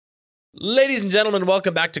Ladies and gentlemen,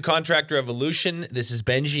 welcome back to Contractor Evolution. This is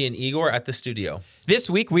Benji and Igor at the studio. This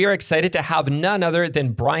week, we are excited to have none other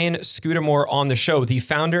than Brian Scudamore on the show, the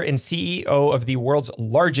founder and CEO of the world's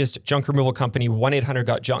largest junk removal company,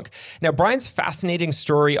 1-800-GOT-JUNK. Now, Brian's fascinating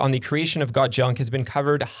story on the creation of Got Junk has been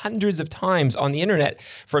covered hundreds of times on the internet,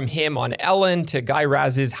 from him on Ellen to Guy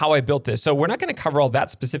Raz's How I Built This. So we're not going to cover all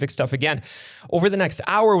that specific stuff again. Over the next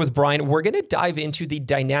hour with Brian, we're going to dive into the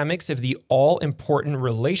dynamics of the all-important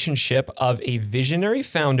relationship of a visionary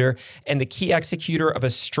founder and the key executor of a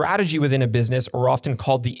strategy within a business, or often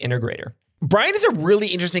called the integrator. Brian is a really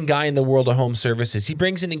interesting guy in the world of home services. He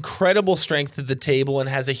brings an incredible strength to the table and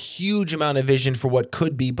has a huge amount of vision for what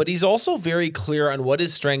could be, but he's also very clear on what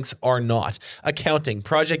his strengths are not. Accounting,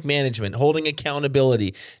 project management, holding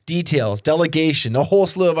accountability, details, delegation, a whole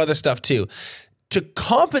slew of other stuff too. To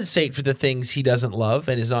compensate for the things he doesn't love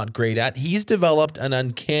and is not great at, he's developed an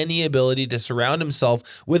uncanny ability to surround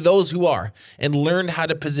himself with those who are and learn how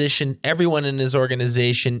to position everyone in his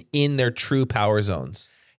organization in their true power zones.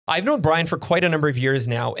 I've known Brian for quite a number of years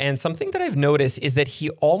now, and something that I've noticed is that he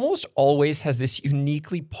almost always has this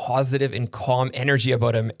uniquely positive and calm energy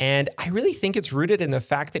about him. And I really think it's rooted in the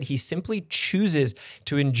fact that he simply chooses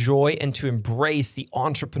to enjoy and to embrace the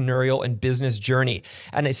entrepreneurial and business journey.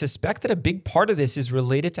 And I suspect that a big part of this is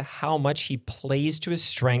related to how much he plays to his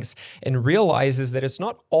strengths and realizes that it's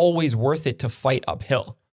not always worth it to fight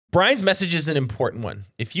uphill. Brian's message is an important one.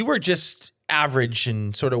 If you were just average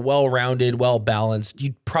and sort of well-rounded, well-balanced,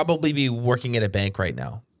 you'd probably be working at a bank right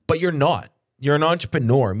now. But you're not. You're an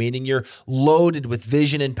entrepreneur, meaning you're loaded with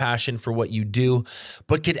vision and passion for what you do,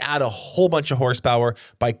 but could add a whole bunch of horsepower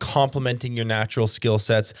by complementing your natural skill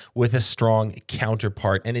sets with a strong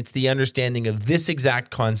counterpart. And it's the understanding of this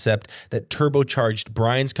exact concept that turbocharged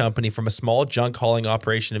Brian's company from a small junk hauling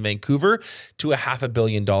operation in Vancouver to a $500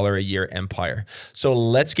 million a year empire. So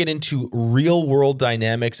let's get into real world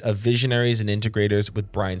dynamics of visionaries and integrators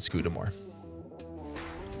with Brian Scudamore.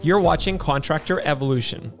 You're watching Contractor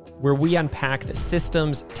Evolution, where we unpack the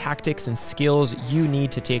systems, tactics, and skills you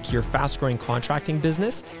need to take your fast-growing contracting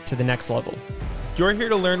business to the next level. You're here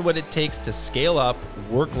to learn what it takes to scale up,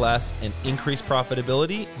 work less, and increase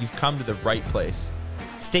profitability. You've come to the right place.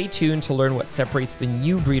 Stay tuned to learn what separates the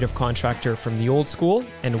new breed of contractor from the old school,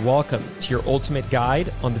 and welcome to your ultimate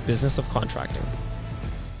guide on the business of contracting.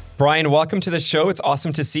 Brian, welcome to the show. It's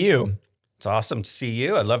awesome to see you. It's awesome to see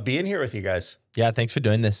you. I love being here with you guys. Yeah, thanks for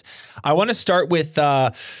doing this. I want to start with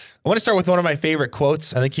one of my favorite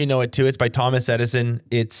quotes. I think you know it too. It's by Thomas Edison.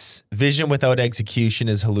 It's vision without execution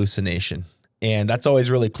is hallucination. And that's always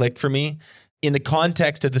really clicked for me. In the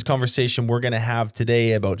context of this conversation we're going to have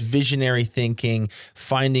today about visionary thinking,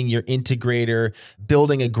 finding your integrator,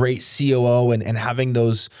 building a great COO, and having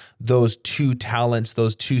those two talents,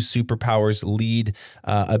 those two superpowers lead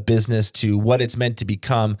a business to what it's meant to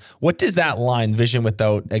become. What does that line, vision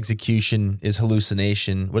without execution is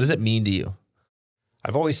hallucination, what does it mean to you?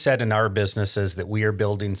 I've always said in our businesses that we are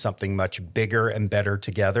building something much bigger and better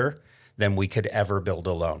together than we could ever build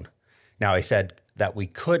alone. Now, I said that we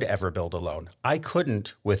could ever build alone. I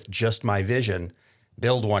couldn't, with just my vision,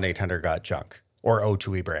 build 1-800-GOT-JUNK or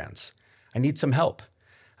O2E brands. I need some help.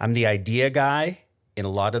 I'm the idea guy in a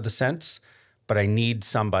lot of the sense, but I need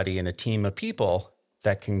somebody in a team of people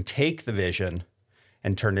that can take the vision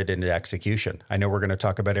and turn it into execution. I know we're going to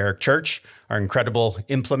talk about Erik Church, our incredible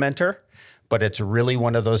implementer, but it's really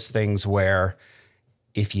one of those things where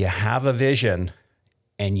if you have a vision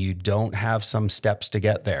and you don't have some steps to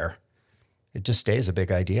get there, it just stays a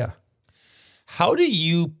big idea. How do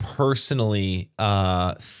you personally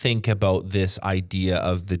think about this idea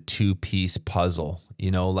of the two-piece puzzle?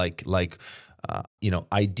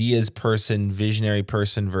 Ideas person, visionary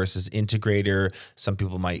person versus integrator. Some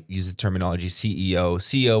people might use the terminology CEO,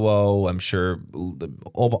 COO. I'm sure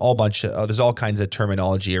there's all kinds of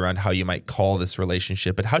terminology around how you might call this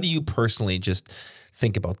relationship. But how do you personally just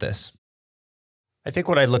think about this? I think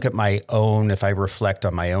when I look at my own, if I reflect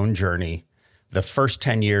on my own journey, the first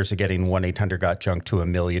 10 years of getting 1-800-GOT-JUNK to $1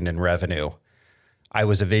 million in revenue, I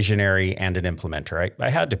was a visionary and an implementer. I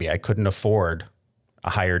had to be. I couldn't afford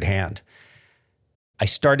a hired hand. I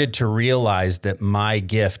started to realize that my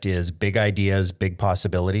gift is big ideas, big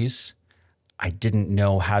possibilities. I didn't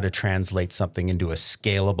know how to translate something into a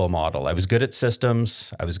scalable model. I was good at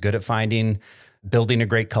systems. I was good at building a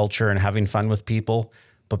great culture and having fun with people.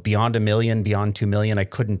 But beyond $1 million, beyond $2 million, I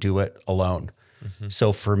couldn't do it alone. Mm-hmm.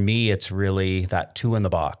 So for me, it's really that two in the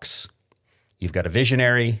box. You've got a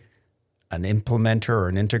visionary, an implementer or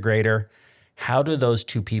an integrator. How do those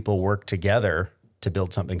two people work together to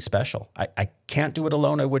build something special. I can't do it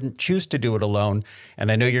alone. I wouldn't choose to do it alone.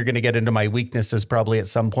 And I know you're going to get into my weaknesses probably at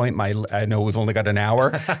some point. I know we've only got an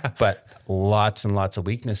hour, but lots and lots of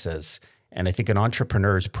weaknesses. And I think an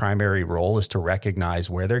entrepreneur's primary role is to recognize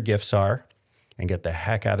where their gifts are and get the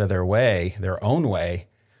heck out of their way, their own way,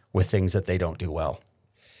 with things that they don't do well.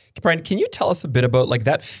 Brian, can you tell us a bit about like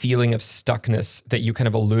that feeling of stuckness that you kind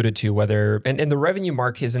of alluded to, whether, and the revenue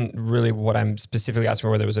mark isn't really what I'm specifically asking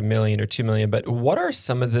for, whether it was $1 million or $2 million, but what are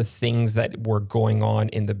some of the things that were going on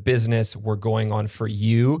in the business, were going on for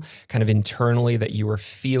you kind of internally that you were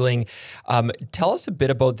feeling? Tell us a bit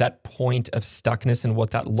about that point of stuckness and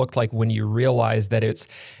what that looked like when you realized that it's,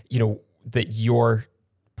 that your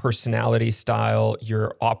personality style,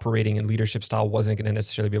 your operating and leadership style wasn't going to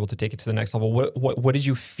necessarily be able to take it to the next level. What did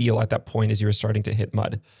you feel at that point as you were starting to hit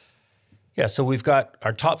mud? Yeah, so we've got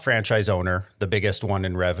our top franchise owner, the biggest one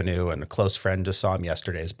in revenue, and a close friend, just saw him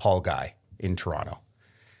yesterday, is Paul Guy in Toronto.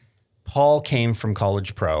 Paul came from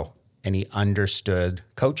College Pro and he understood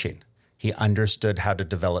coaching. He understood how to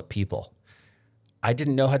develop people. I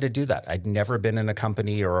didn't know how to do that. I'd never been in a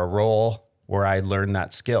company or a role where I learned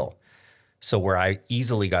that skill. So where I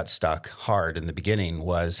easily got stuck hard in the beginning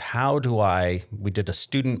was we did a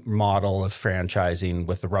student model of franchising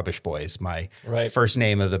with the Rubbish Boys, my first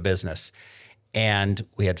name of the business. And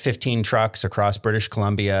we had 15 trucks across British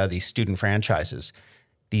Columbia, these student franchises.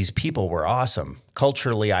 These people were awesome.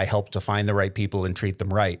 Culturally, I helped to find the right people and treat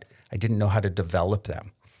them right. I didn't know how to develop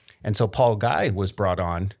them. And so Paul Guy was brought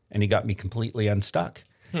on and he got me completely unstuck.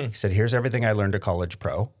 He said, here's everything I learned at College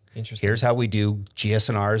Pro. Here's how we do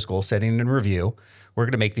GS&Rs, goal setting and review. We're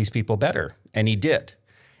going to make these people better. And he did.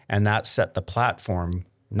 And that set the platform,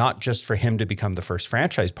 not just for him to become the first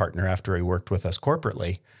franchise partner after he worked with us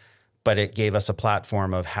corporately, but it gave us a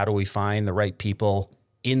platform of how do we find the right people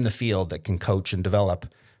in the field that can coach and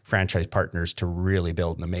develop franchise partners to really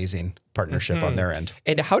build an amazing partnership on their end.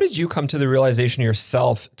 And how did you come to the realization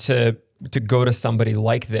yourself to go to somebody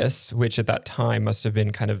like this, which at that time must have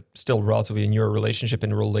been kind of still relatively in your relationship,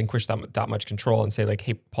 and relinquish that much control and say like,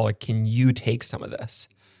 hey, Paula, can you take some of this?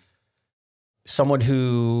 Someone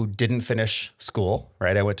who didn't finish school,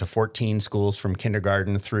 right? I went to 14 schools from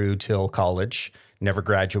kindergarten through till college, never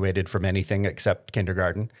graduated from anything except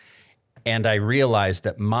kindergarten. And I realized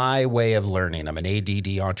that my way of learning, I'm an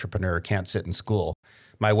ADD entrepreneur, can't sit in school.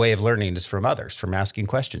 My way of learning is from others, from asking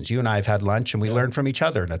questions. You and I have had lunch and we learn from each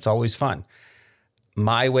other, and it's always fun.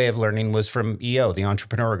 My way of learning was from EO, the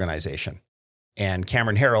Entrepreneur Organization. And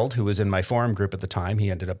Cameron Harold, who was in my forum group at the time,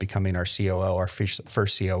 he ended up becoming our COO, our first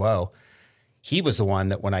COO. He was the one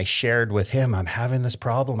that when I shared with him, I'm having this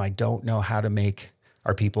problem, I don't know how to make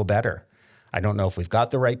our people better. I don't know if we've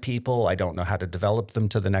got the right people. I don't know how to develop them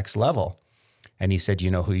to the next level. And he said,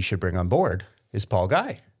 you know who you should bring on board is Paul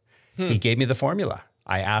Guy. He gave me the formula.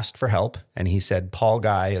 I asked for help, and he said, Paul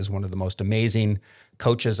Guy is one of the most amazing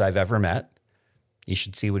coaches I've ever met. You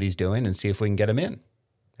should see what he's doing and see if we can get him in.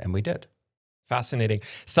 And we did. Fascinating.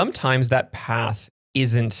 Sometimes that path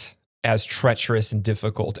isn't as treacherous and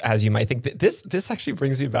difficult as you might think. This actually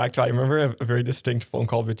brings me back to, I remember a very distinct phone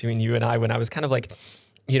call between you and I when I was kind of like,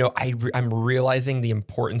 I'm realizing the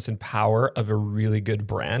importance and power of a really good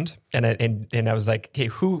brand. And I was like, okay,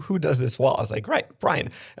 who does this well? I was like, right, Brian.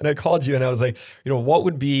 And I called you and I was like, what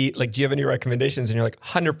would be like, do you have any recommendations? And you're like,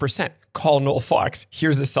 100%, call Noel Fox.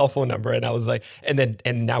 Here's his cell phone number. And I was like,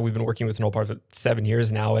 and now we've been working with Noel for 7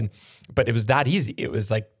 years now. But it was that easy. It was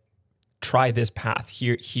like, try this path.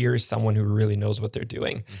 Here's someone who really knows what they're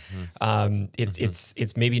doing.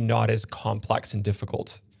 It's maybe not as complex and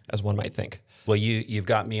difficult as one might think. Well, you've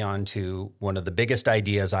got me on to one of the biggest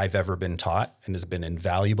ideas I've ever been taught and has been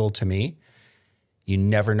invaluable to me. You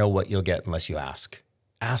never know what you'll get unless you ask.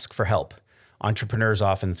 Ask for help. Entrepreneurs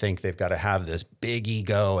often think they've got to have this big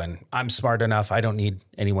ego and I'm smart enough, I don't need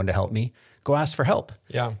anyone to help me. Go ask for help.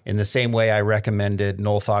 Yeah. In the same way I recommended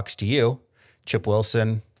Noel Fox to you, Chip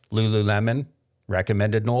Wilson, Lululemon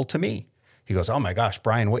recommended Noel to me. He goes, oh my gosh,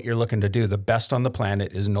 Brian, what you're looking to do, the best on the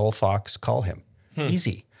planet is Noel Fox, call him.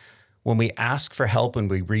 Easy. When we ask for help and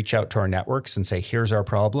we reach out to our networks and say, here's our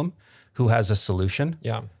problem, who has a solution?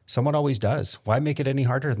 Yeah. Someone always does. Why make it any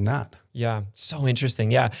harder than that? Yeah. So interesting.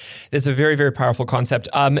 Yeah. It's a very, very powerful concept.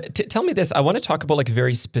 Tell me this. I want to talk about like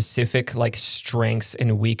very specific like strengths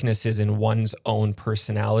and weaknesses in one's own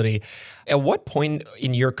personality. At what point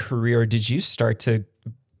in your career did you start to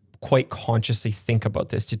quite consciously think about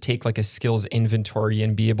this, to take like a skills inventory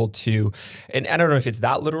and be able to, and I don't know if it's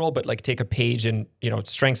that literal, but like take a page and,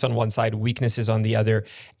 strengths on one side, weaknesses on the other,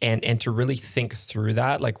 and to really think through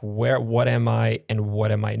that, like what am I and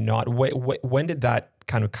what am I not? When did that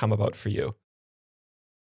kind of come about for you?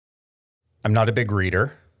 I'm not a big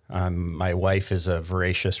reader. My wife is a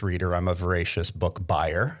voracious reader. I'm a voracious book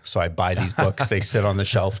buyer. So I buy these books. They sit on the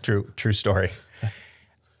shelf. True story.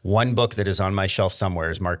 One book that is on my shelf somewhere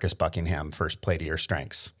is Marcus Buckingham, First Play to Your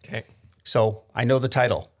Strengths. Okay. So I know the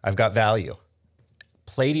title. I've got value.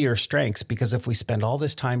 Play to your strengths, because if we spend all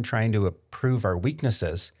this time trying to improve our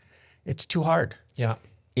weaknesses, it's too hard. Yeah.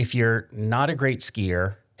 If you're not a great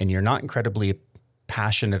skier and you're not incredibly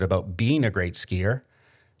passionate about being a great skier,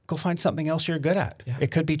 go find something else you're good at. Yeah.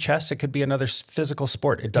 It could be chess. It could be another physical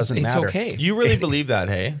sport. It doesn't matter. It's okay. You really believe that,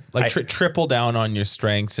 hey? Like triple down on your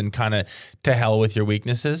strengths and kind of to hell with your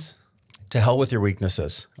weaknesses? To hell with your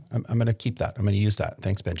weaknesses. I'm going to keep that. I'm going to use that.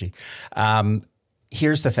 Thanks, Benji.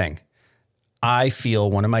 Here's the thing. I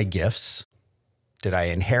feel one of my gifts, did I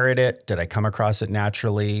inherit it? Did I come across it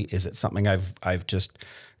naturally? Is it something I've just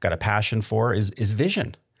got a passion for? Is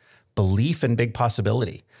vision, belief in big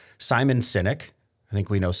possibility. Simon Sinek, I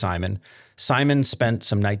think we know Simon. Simon spent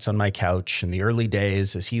some nights on my couch in the early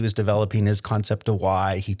days as he was developing his concept of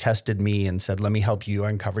why. He tested me and said, let me help you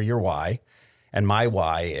uncover your why. And my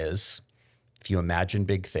why is, if you imagine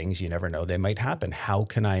big things, you never know they might happen. How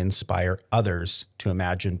can I inspire others to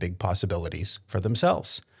imagine big possibilities for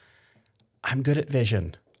themselves? I'm good at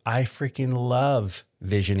vision. I freaking love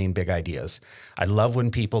visioning big ideas. I love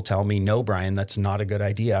when people tell me, no, Brian, that's not a good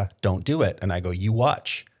idea. Don't do it. And I go, you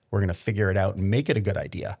watch. We're going to figure it out and make it a good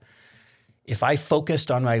idea. If I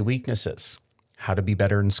focused on my weaknesses, how to be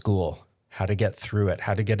better in school, how to get through it,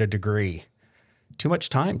 how to get a degree, too much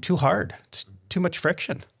time, too hard. It's too much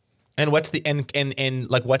friction. And what's the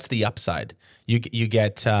what's the upside? You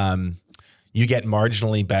get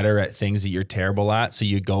marginally better at things that you're terrible at, so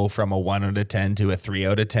you go from a 1 out of 10 to a 3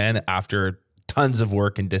 out of 10 after tons of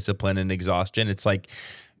work and discipline and exhaustion. It's like,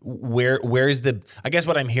 where's the, I guess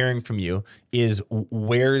what I'm hearing from you is,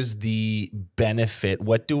 where's the benefit?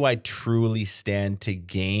 What do I truly stand to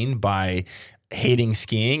gain by hating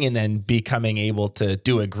skiing and then becoming able to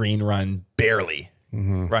do a green run barely?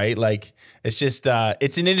 Mm-hmm. Right? Like, it's just,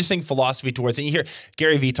 it's an interesting philosophy towards it. You hear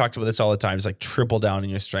Gary Vee talks about this all the time. It's like, triple down on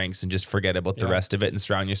your strengths and just forget about the rest of it and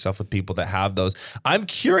surround yourself with people that have those. I'm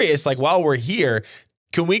curious, like, while we're here,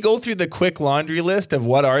 can we go through the quick laundry list of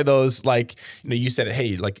what are those, like, you said,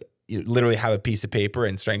 hey, like, you literally have a piece of paper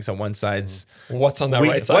and strengths on one side's. What's on that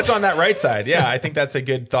right side? What's on that right side? Yeah, I think that's a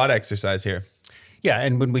good thought exercise here. Yeah,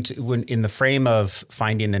 and when in the frame of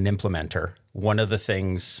finding an implementer, one of the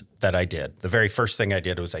things that I did, the very first thing I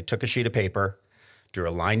did was I took a sheet of paper, drew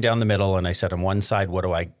a line down the middle, and I said, on one side, what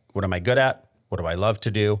am I good at? What do I love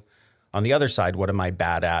to do? On the other side, what am I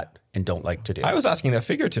bad at and don't like to do? I was asking that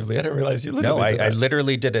figuratively. I didn't realize you literally did that. I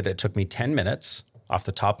literally did it. It took me 10 minutes off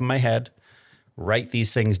the top of my head, write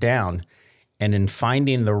these things down. And in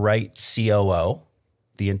finding the right COO,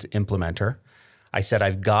 the implementer, I said,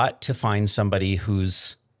 I've got to find somebody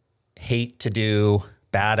who's hate to do,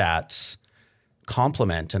 bad ats,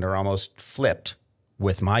 complement and are almost flipped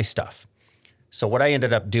with my stuff. So what I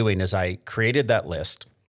ended up doing is I created that list.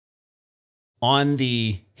 On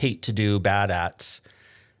the hate to do, bad ats,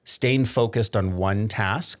 staying focused on one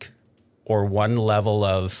task or one level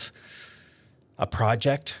of a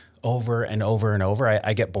project over and over and over.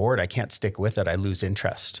 I get bored. I can't stick with it. I lose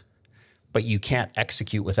interest. But you can't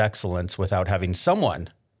execute with excellence without having someone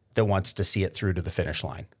that wants to see it through to the finish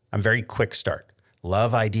line. I'm very quick start.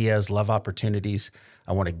 Love ideas, love opportunities.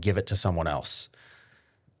 I want to give it to someone else.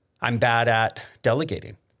 I'm bad at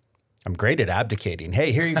delegating. I'm great at abdicating.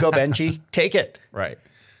 Hey, here you go, Benji, take it. Right.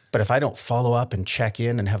 But if I don't follow up and check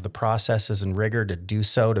in and have the processes and rigor to do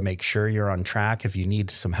so, to make sure you're on track, if you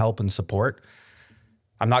need some help and support,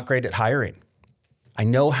 I'm not great at hiring. I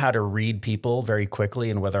know how to read people very quickly,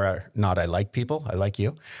 and whether or not I like people, I like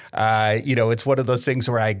you. It's one of those things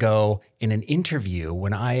where I go in an interview,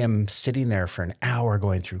 when I am sitting there for an hour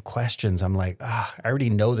going through questions, I'm like, I already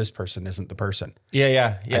know this person isn't the person.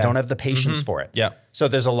 Yeah. I don't have the patience for it. Yeah. So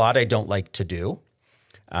there's a lot I don't like to do.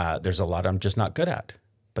 There's a lot I'm just not good at.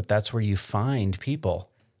 But that's where you find people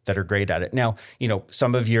that are great at it. Now,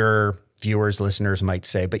 some of your viewers, listeners might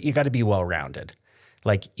say, but you got to be well-rounded.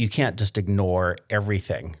 Like, you can't just ignore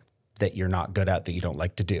everything that you're not good at, that you don't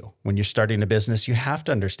like to do. When you're starting a business, you have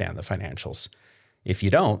to understand the financials. If you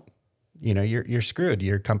don't, you're screwed.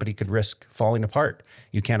 Your company could risk falling apart.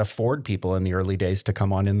 You can't afford people in the early days to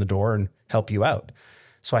come on in the door and help you out.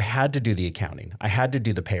 So I had to do the accounting. I had to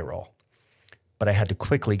do the payroll. But I had to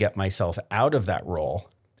quickly get myself out of that role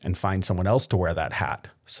and find someone else to wear that hat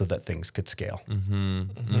so that things could scale. Mm-hmm.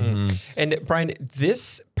 Mm-hmm. And Brian,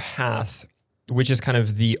 this path which is kind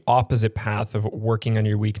of the opposite path of working on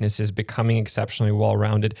your weaknesses, becoming exceptionally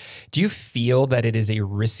well-rounded. Do you feel that it is a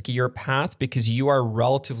riskier path because you are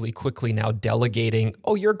relatively quickly now delegating,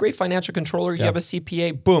 oh, you're a great financial controller, you have a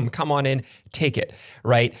CPA, boom, come on in, take it,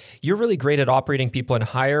 right? You're really great at operating people and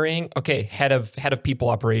hiring. Okay, head of people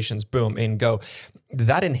operations, boom, and go.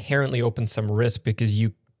 That inherently opens some risk because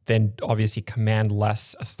you then obviously command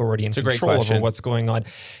less authority and control over what's going on.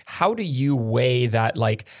 How do you weigh that?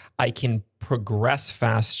 Like, I can progress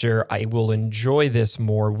faster, I will enjoy this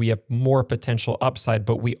more, we have more potential upside,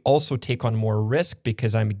 but we also take on more risk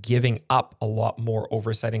because I'm giving up a lot more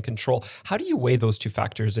oversight and control. How do you weigh those two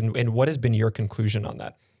factors, and what has been your conclusion on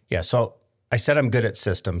that? Yeah, so I said I'm good at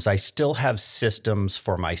systems. I still have systems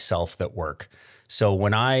for myself that work. So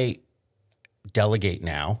when I delegate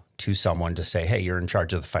now to someone to say, hey, you're in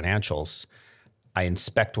charge of the financials, I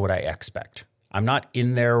inspect what I expect. I'm not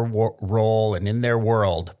in their role and in their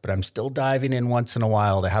world, but I'm still diving in once in a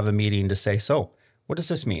while to have a meeting to say, so what does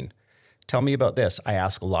this mean? Tell me about this. I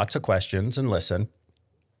ask lots of questions and listen,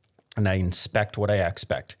 and I inspect what I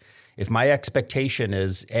expect. If my expectation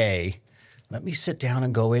is A, let me sit down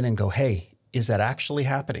and go in and go, hey, is that actually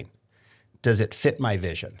happening? Does it fit my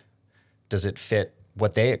vision? Does it fit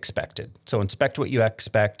what they expected? So inspect what you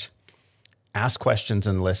expect, ask questions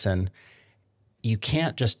and listen. You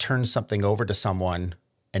can't just turn something over to someone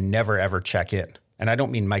and never ever check in. And I don't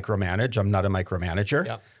mean micromanage. I'm not a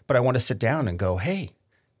micromanager, but I want to sit down and go, hey,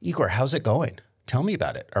 Igor, how's it going? Tell me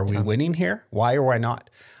about it. Are we winning here? Why or why not?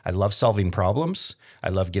 I love solving problems. I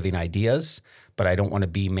love giving ideas, but I don't want to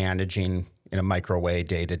be managing in a micro way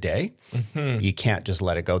day to day. You can't just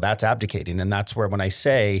let it go. That's abdicating. And that's where when I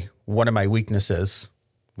say one of my weaknesses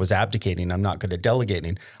was abdicating, I'm not good at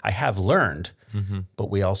delegating, I have learned, but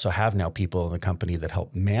we also have now people in the company that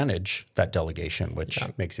help manage that delegation, which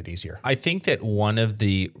makes it easier. I think that one of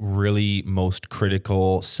the really most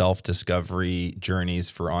critical self-discovery journeys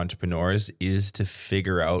for entrepreneurs is to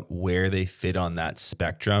figure out where they fit on that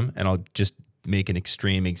spectrum. And I'll just make an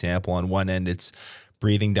extreme example. On one end, it's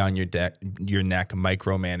breathing down your neck,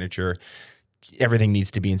 micromanager. Everything needs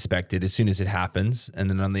to be inspected as soon as it happens. And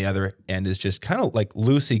then on the other end is just kind of like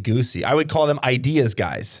loosey-goosey. I would call them ideas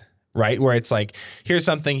guys, right? Where it's like, here's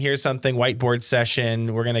something, whiteboard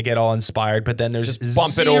session. We're going to get all inspired. But then there's just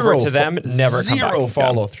bump it over to them, never come back. Zero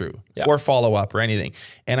follow through or follow up or anything.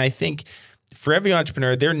 And I think for every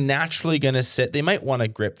entrepreneur, they're naturally going to sit. They might want to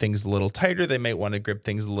grip things a little tighter. They might want to grip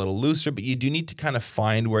things a little looser, but you do need to kind of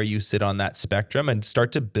find where you sit on that spectrum and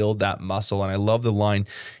start to build that muscle. And I love the line,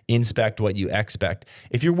 inspect what you expect.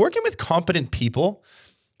 If you're working with competent people,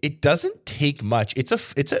 it doesn't take much. It's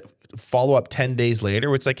a follow-up 10 days later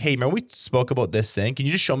where it's like, hey, remember we spoke about this thing? Can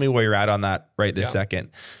you just show me where you're at on that right this second?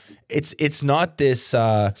 It's not this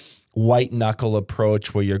white knuckle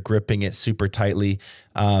approach where you're gripping it super tightly.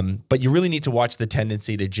 But you really need to watch the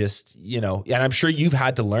tendency to just, and I'm sure you've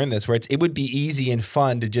had to learn this, where it would be easy and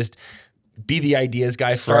fun to just be the ideas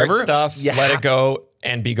guy forever. Start stuff, let it go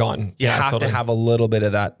and be gone. You have to have a little bit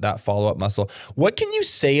of that follow-up muscle. What can you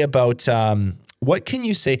say about, I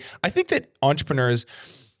think that entrepreneurs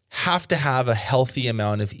have to have a healthy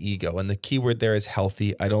amount of ego. And the key word there is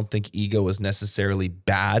healthy. I don't think ego is necessarily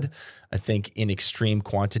bad. I think in extreme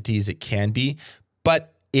quantities it can be,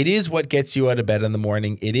 but it is what gets you out of bed in the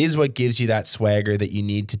morning. It is what gives you that swagger that you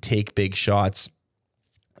need to take big shots.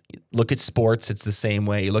 Look at sports, it's the same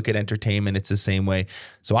way. You look at entertainment, it's the same way.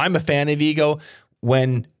 So I'm a fan of ego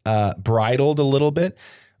when bridled a little bit.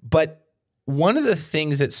 But one of the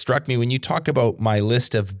things that struck me when you talk about my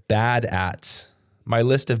list of bad ats,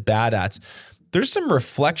 there's some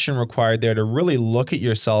reflection required there to really look at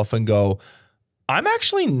yourself and go, I'm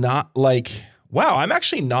actually not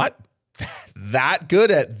that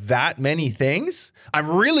good at that many things. I'm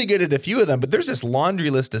really good at a few of them, but there's this laundry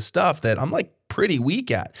list of stuff that I'm like pretty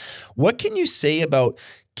weak at. What can you say about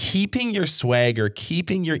keeping your swagger,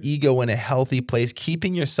 keeping your ego in a healthy place,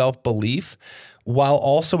 keeping your self-belief while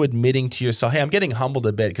also admitting to yourself, hey, I'm getting humbled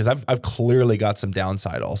a bit because I've clearly got some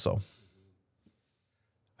downside also?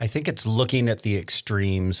 I think it's looking at the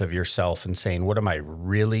extremes of yourself and saying, what am I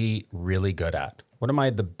really, really good at? What am I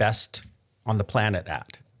the best on the planet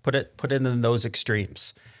at? Put it in those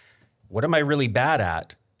extremes. What am I really bad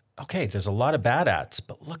at? Okay, there's a lot of bad ats,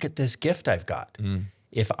 but look at this gift I've got.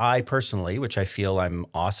 If I personally, which I feel I'm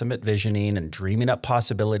awesome at visioning and dreaming up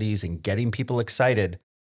possibilities and getting people excited,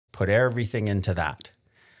 put everything into that.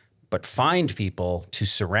 But find people to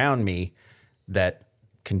surround me that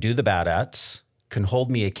can do the bad ats, can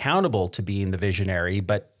hold me accountable to being the visionary,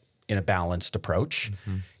 but in a balanced approach.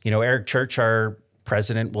 Erik Church, our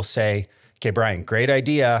president, will say, okay, Brian, great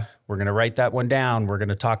idea. We're going to write that one down. We're going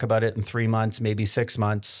to talk about it in 3 months, maybe 6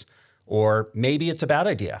 months, or maybe it's a bad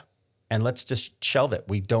idea. And let's just shelve it.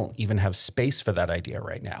 We don't even have space for that idea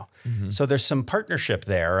right now. So there's some partnership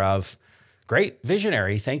there of, great,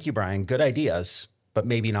 visionary. Thank you, Brian. Good ideas, but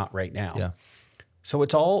maybe not right now. Yeah. So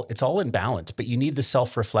it's all in balance, but you need the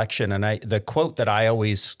self-reflection. And the quote that I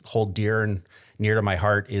always hold dear and near to my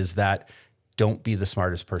heart is that don't be the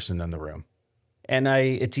smartest person in the room. And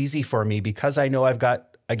it's easy for me because I know I've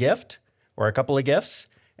got a gift or a couple of gifts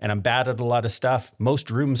and I'm bad at a lot of stuff. Most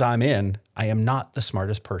rooms I'm in, I am not the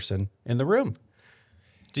smartest person in the room.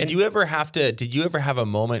 Did you ever have a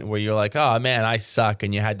moment where you're like, oh man, I suck,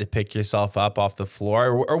 and you had to pick yourself up off the floor?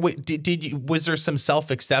 Or was there some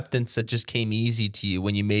self-acceptance that just came easy to you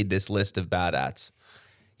when you made this list of bad ats?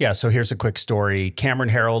 Yeah, so here's a quick story. Cameron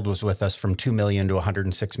Herold was with us from 2 million to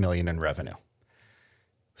 106 million in revenue.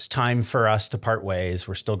 It was time for us to part ways.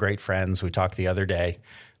 We're still great friends. We talked the other day.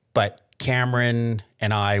 But Cameron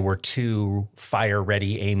and I were two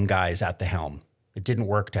fire-ready AIM guys at the helm. It didn't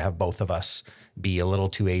work to have both of us be a little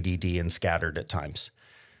too ADD and scattered at times.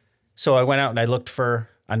 So I went out and I looked for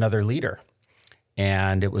another leader.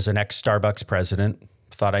 And it was an ex-Starbucks president.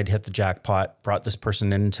 Thought I'd hit the jackpot, brought this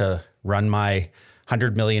person in to run my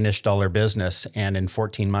 $100 million-ish business. And in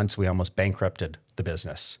 14 months, we almost bankrupted the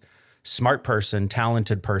business. Smart person,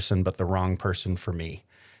 talented person, but the wrong person for me.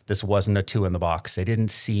 This wasn't a 2 in the box. They didn't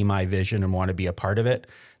see my vision and want to be a part of it.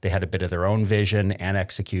 They had a bit of their own vision and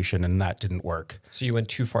execution, and that didn't work. So you went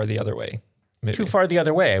too far the other way. Maybe. Too far the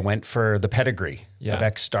other way. I went for the pedigree of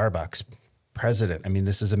ex-Starbucks president. I mean,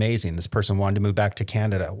 this is amazing. This person wanted to move back to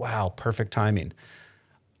Canada. Wow, perfect timing.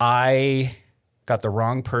 I got the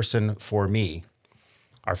wrong person for me.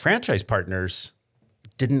 Our franchise partners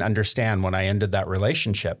didn't understand when I ended that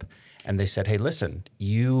relationship. And they said, hey, listen,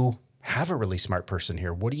 you have a really smart person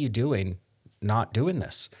here. What are you doing not doing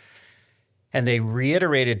this? And they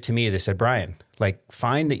reiterated to me, they said, Brian, like,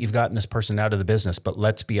 fine that you've gotten this person out of the business, but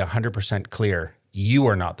let's be 100% clear. You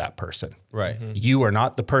are not that person. Right. You are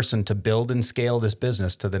not the person to build and scale this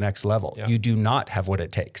business to the next level. Yeah. You do not have what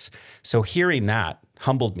it takes. So hearing that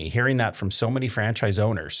humbled me, hearing that from so many franchise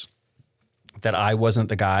owners that I wasn't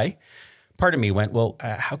the guy. Part of me went, well,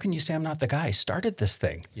 how can you say I'm not the guy? I started this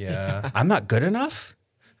thing. Yeah. I'm not good enough.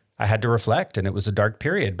 I had to reflect, and it was a dark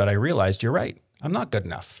period, but I realized you're right. I'm not good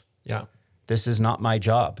enough. Yeah. This is not my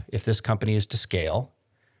job. If this company is to scale,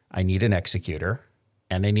 I need an executor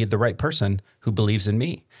and I need the right person who believes in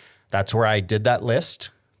me. That's where I did that list,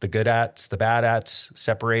 the good ats, the bad ats,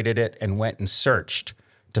 separated it and went and searched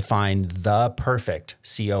to find the perfect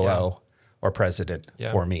COO or president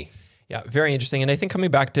for me. Yeah, very interesting. And I think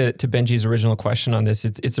coming back to Benji's original question on this,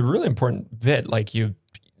 it's a really important bit. Like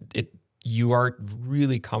you are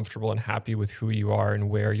really comfortable and happy with who you are and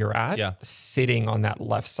where you're at, sitting on that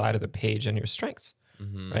left side of the page and your strengths,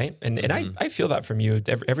 right? And I feel that from you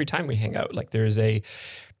every time we hang out. Like there's a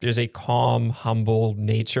calm, humble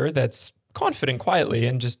nature that's confident quietly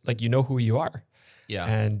and just like, you know who you are. Yeah.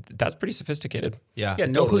 And that's pretty sophisticated. Yeah. Yeah,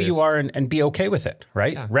 know who you are and be okay with it,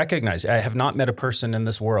 right? Yeah. Recognize, I have not met a person in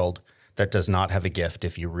this world that does not have a gift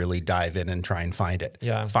if you really dive in and try and find it.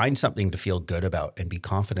 Yeah. Find something to feel good about and be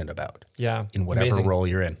confident about. Yeah. In whatever Amazing. role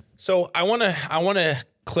you're in. So I want to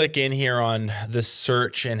click in here on the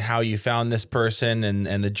search and how you found this person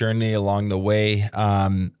and the journey along the way.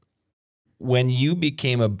 When it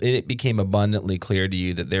became abundantly clear to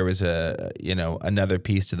you that there was another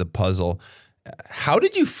piece to the puzzle. How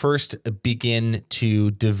did you first begin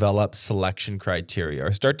to develop selection criteria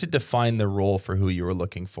or start to define the role for who you were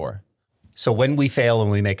looking for? So when we fail and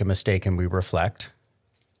we make a mistake and we reflect,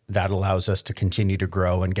 that allows us to continue to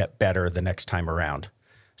grow and get better the next time around.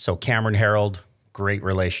 So Cameron Herold, great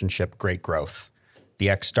relationship, great growth. The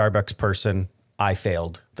ex-Starbucks person, I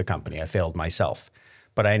failed the company. I failed myself.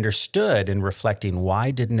 But I understood in reflecting,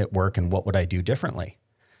 why didn't it work and what would I do differently?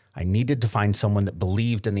 I needed to find someone that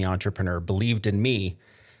believed in the entrepreneur, believed in me,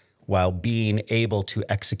 while being able to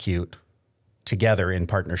execute together in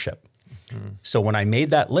partnership. So when I made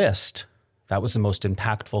that list, that was the most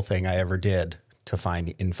impactful thing I ever did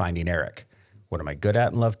in finding Erik. What am I good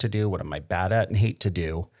at and love to do? What am I bad at and hate to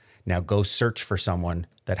do? Now go search for someone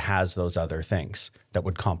that has those other things that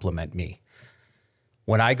would complement me.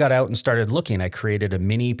 When I got out and started looking, I created a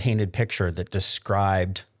mini painted picture that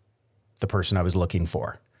described the person I was looking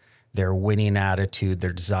for. Their winning attitude,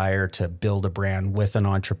 their desire to build a brand with an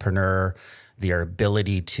entrepreneur, their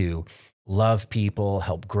ability to love people,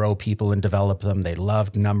 help grow people and develop them. They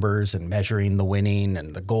loved numbers and measuring the winning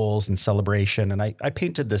and the goals and celebration. And I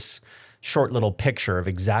painted this short little picture of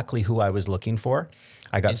exactly who I was looking for.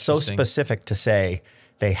 I got so specific to say,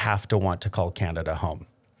 they have to want to call Canada home.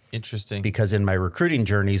 Interesting. Because in my recruiting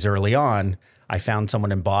journeys early on, I found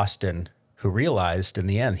someone in Boston who realized in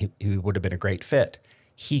the end he would have been a great fit.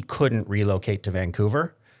 He couldn't relocate to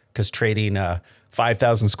Vancouver because trading a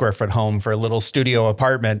 5,000 square foot home for a little studio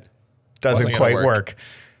apartment doesn't quite work.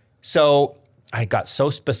 So I got so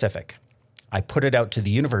specific. I put it out to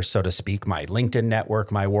the universe, so to speak, my LinkedIn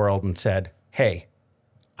network, my world, and said, hey,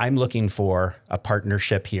 I'm looking for a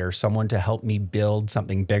partnership here, someone to help me build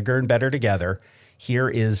something bigger and better together. Here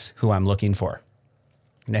is who I'm looking for.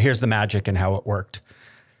 Now, here's the magic and how it worked.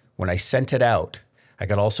 When I sent it out, I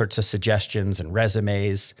got all sorts of suggestions and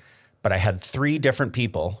resumes, but I had 3 different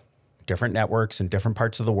people, different networks in different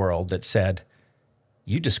parts of the world that said,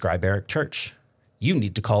 you describe Erik Church. You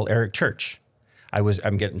need to call Erik Church.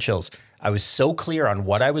 I'm getting chills. I was so clear on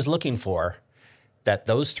what I was looking for that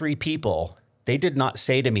those 3 people, they did not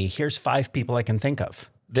say to me, here's 5 people I can think of.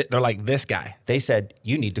 They're like, this guy. They said,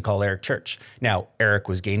 you need to call Erik Church. Now, Erik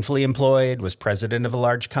was gainfully employed, was president of a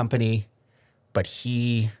large company, but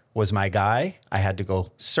he was my guy. I had to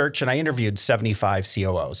go search, and I interviewed 75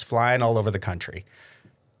 COOs, flying all over the country,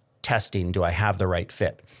 testing, do I have the right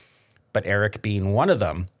fit? But Erik being one of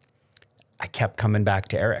them, I kept coming back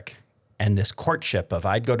to Erik. And this courtship of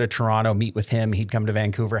I'd go to Toronto, meet with him, he'd come to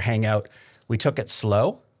Vancouver, hang out. We took it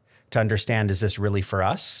slow to understand, is this really for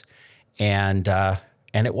us? And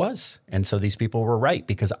it was. And so these people were right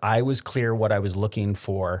because I was clear what I was looking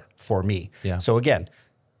for me. Yeah. So again,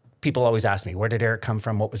 people always ask me, where did Erik come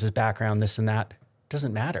from? What was his background? This and that.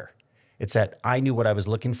 Doesn't matter. It's that I knew what I was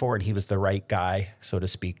looking for and he was the right guy, so to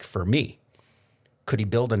speak, for me. Could he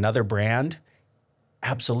build another brand?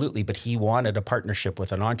 Absolutely. But he wanted a partnership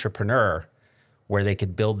with an entrepreneur where they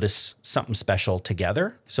could build this something special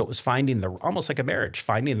together. So it was finding almost like a marriage,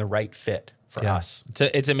 finding the right fit for us.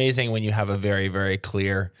 It's amazing when you have a very, very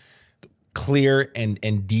clear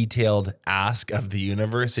and detailed ask of the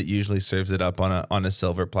universe. It usually serves it up on a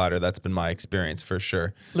silver platter. That's been my experience for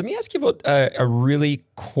sure. Let me ask you about a really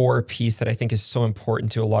core piece that I think is so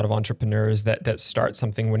important to a lot of entrepreneurs that start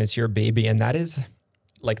something when it's your baby, and that is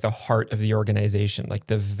like the heart of the organization, like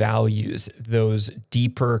the values, those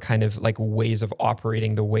deeper kind of like ways of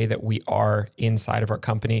operating, the way that we are inside of our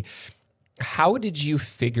company. How did you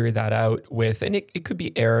figure that out with, and it could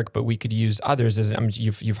be Erik, but we could use others, as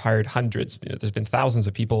you've hired hundreds, there's been thousands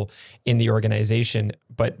of people in the organization,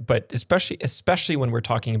 but especially when we're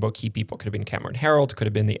talking about key people, could have been Cameron Herold, could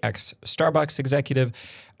have been the ex-Starbucks executive,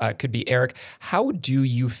 could be Erik. How do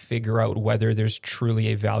you figure out whether there's truly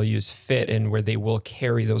a values fit and where they will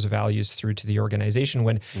carry those values through to the organization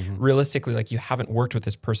when realistically, like you haven't worked with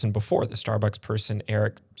this person before, the Starbucks person,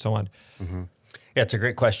 Erik, so on? Yeah, it's a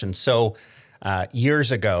great question. So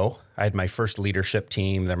years ago, I had my first leadership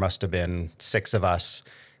team. There must have been 6 of us.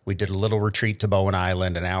 We did a little retreat to Bowen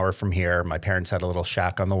Island, an hour from here. My parents had a little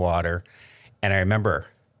shack on the water. And I remember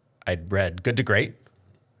I'd read Good to Great.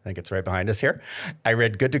 I think it's right behind us here. I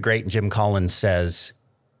read Good to Great, and Jim Collins says,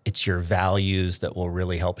 it's your values that will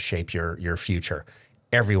really help shape your future.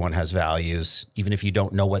 Everyone has values. Even if you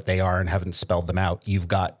don't know what they are and haven't spelled them out, you've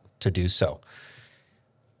got to do so.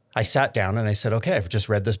 I sat down and I said, okay, I've just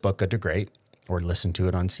read this book, Good to Great, or listened to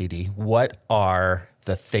it on CD. What are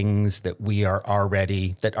the things that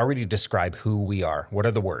already describe who we are? What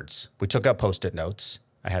are the words? We took out Post-it notes.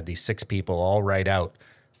 I had these 6 people all write out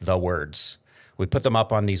the words. We put them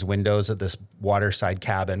up on these windows of this waterside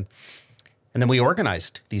cabin. And then we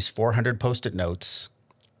organized these 400 Post-it notes.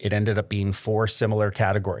 It ended up being 4 similar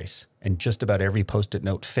categories, and just about every Post-it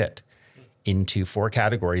note fit into 4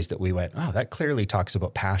 categories that we went, oh, that clearly talks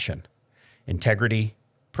about passion, integrity,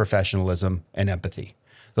 professionalism, and empathy.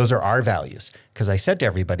 Those are our values. Because I said to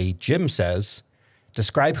everybody, Jim says,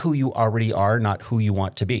 describe who you already are, not who you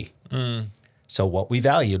want to be. So what we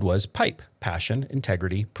valued was PIPE, passion,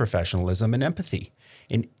 integrity, professionalism, and empathy.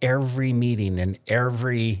 In every meeting, in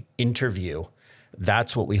every interview,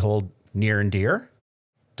 that's what we hold near and dear.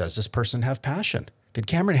 Does this person have passion? Did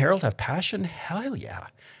Cameron Herold have passion? Hell yeah.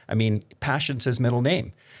 I mean, passion's his middle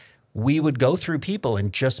name. We would go through people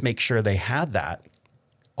and just make sure they had that,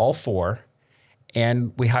 all 4,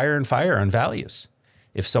 and we hire and fire on values.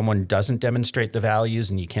 If someone doesn't demonstrate the values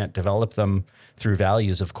and you can't develop them through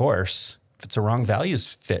values, of course, if it's a wrong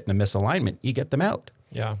values fit and a misalignment, you get them out.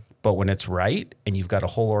 Yeah. But when it's right and you've got a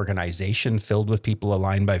whole organization filled with people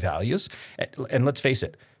aligned by values, and let's face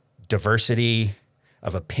it, diversity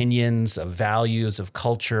of opinions, of values, of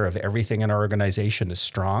culture, of everything in our organization is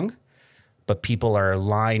strong, but people are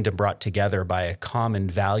aligned and brought together by a common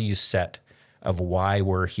value set of why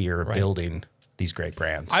we're here building these great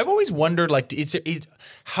brands. I've always wondered, like,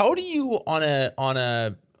 how do you on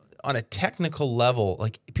a on a technical level,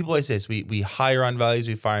 like people always say this, we hire on values,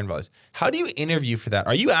 we fire on values. How do you interview for that?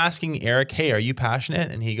 Are you asking Erik, hey, are you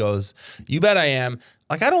passionate? And he goes, you bet I am.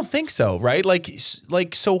 Like, I don't think so, right?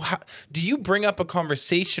 So how, do you bring up a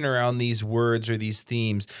conversation around these words or these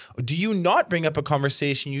themes? Do you not bring up a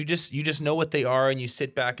conversation? You just know what they are and you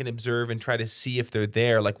sit back and observe and try to see if they're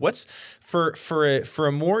there. Like, what's for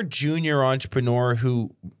a more junior entrepreneur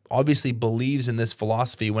who obviously believes in this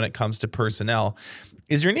philosophy when it comes to personnel,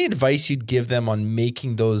 is there any advice you'd give them on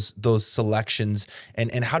making those selections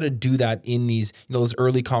and how to do that in these, those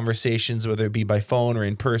early conversations, whether it be by phone or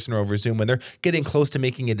in person or over Zoom, when they're getting close to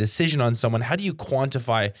making a decision on someone? How do you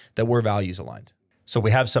quantify that we're values aligned? So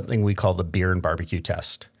we have something we call the beer and barbecue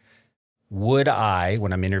test. Would I,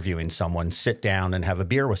 when I'm interviewing someone, sit down and have a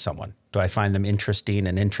beer with someone? Do I find them interesting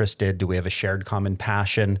and interested? Do we have a shared common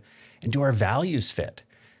passion? And do our values fit?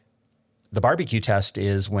 The barbecue test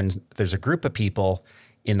is when there's a group of people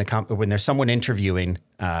in the when there's someone interviewing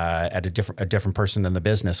at a different person in the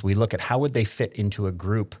business, we look at how would they fit into a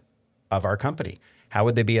group of our company. How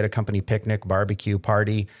would they be at a company picnic, barbecue,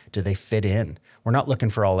 party? Do they fit in? We're not looking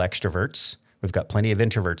for all extroverts. We've got plenty of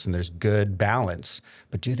introverts and there's good balance,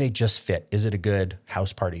 but do they just fit? Is it a good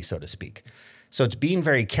house party, so to speak? So it's being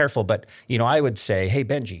very careful, but I would say, hey,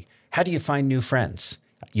 Benji, how do you find new friends?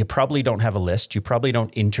 You probably don't have a list. You probably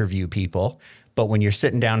don't interview people, but when you're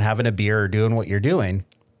sitting down having a beer or doing what you're doing,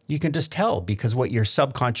 you can just tell, because what you're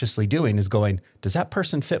subconsciously doing is going, does that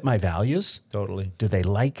person fit my values? Totally. Do they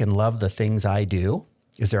like and love the things I do?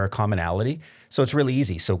 Is there a commonality? So it's really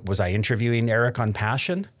easy. So was I interviewing Erik on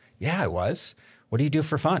passion? Yeah, I was. What do you do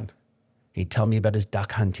for fun? He'd tell me about his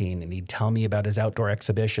duck hunting and he'd tell me about his outdoor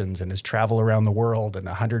exhibitions and his travel around the world and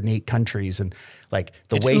 108 countries and like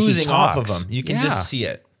the it's way he oozing talks. off of him. You can just see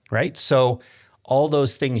it. Right? So all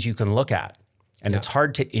those things you can look at. And it's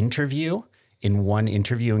hard to interview in one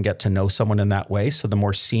interview and get to know someone in that way. So the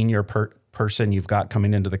more senior person you've got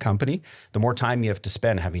coming into the company, the more time you have to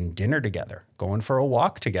spend having dinner together, going for a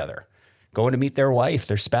walk together, going to meet their wife,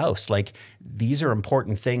 their spouse. Like, these are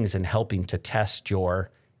important things in helping to test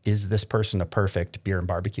is this person a perfect beer and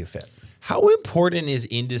barbecue fit? How important is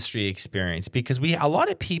industry experience? Because a lot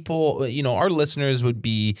of people, our listeners would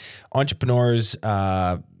be entrepreneurs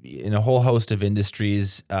in a whole host of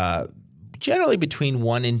industries, generally between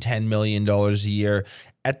 $1 and $10 million a year.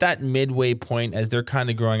 At that midway point, as they're kind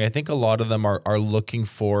of growing, I think a lot of them are looking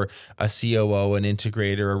for a COO, an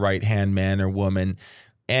integrator, a right-hand man or woman.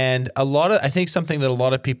 And I think something that a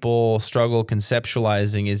lot of people struggle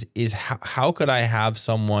conceptualizing is how could I have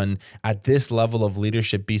someone at this level of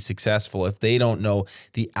leadership be successful if they don't know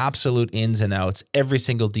the absolute ins and outs, every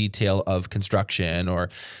single detail of construction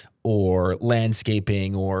or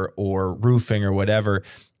landscaping or roofing or whatever.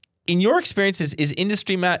 In your experience, is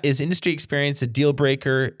industry experience a deal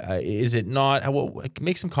breaker? Is it not?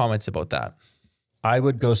 Make some comments about that. I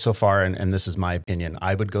would go so far, and this is my opinion,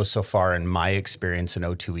 I would go so far in my experience in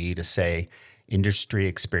O2E to say industry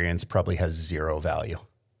experience probably has zero value,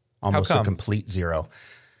 almost a complete zero.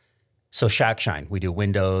 So Shack Shine, we do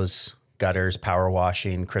windows, gutters, power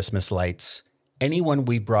washing, Christmas lights. Anyone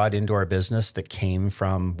we brought into our business that came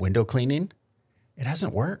from window cleaning, it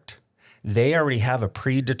hasn't worked. They already have a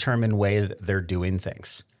predetermined way that they're doing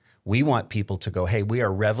things. We want people to go, hey, we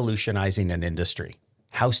are revolutionizing an industry.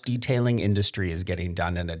 House detailing industry is getting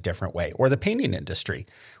done in a different way. Or the painting industry,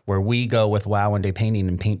 where we go with Wow One Day Painting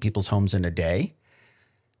and paint people's homes in a day.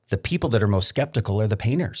 The people that are most skeptical are the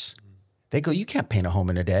painters. They go, you can't paint a home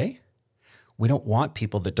in a day. We don't want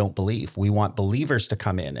people that don't believe. We want believers to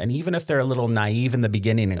come in. And even if they're a little naive in the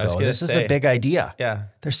beginning and go, this is a big idea. Yeah.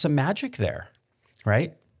 There's some magic there,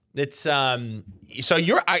 right? It's so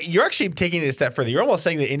you're actually taking it a step further. You're almost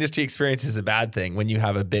saying that industry experience is a bad thing when you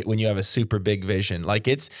have a super big vision. Like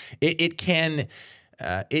it can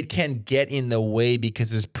get in the way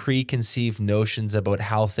because there's preconceived notions about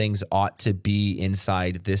how things ought to be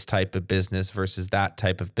inside this type of business versus that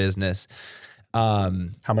type of business. How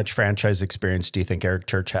much franchise experience do you think Erik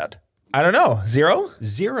Church had? I don't know. Zero?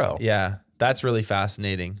 Zero. Yeah, that's really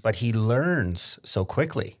fascinating. But he learns so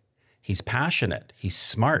quickly. He's passionate. He's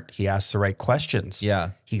smart. He asks the right questions. Yeah.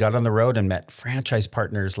 He got on the road and met franchise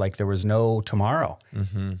partners like there was no tomorrow.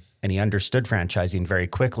 Mm-hmm. And he understood franchising very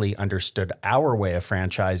quickly, understood our way of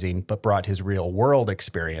franchising, but brought his real world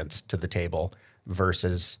experience to the table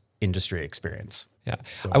versus industry experience. Yeah.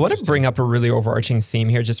 So I want to bring up a really overarching theme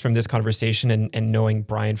here just from this conversation and knowing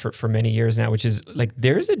Brian for many years now, which is like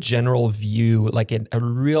there's a general view, like a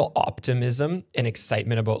real optimism and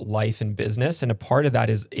excitement about life and business. And a part of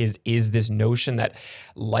that is this notion that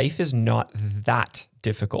life is not that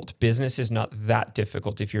difficult. Business is not that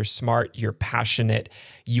difficult. If you're smart, you're passionate,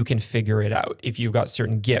 you can figure it out. If you've got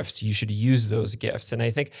certain gifts, you should use those gifts. And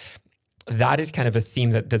I think that is kind of a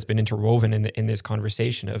theme that's been interwoven in this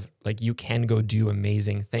conversation of like, you can go do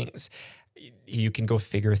amazing things. You can go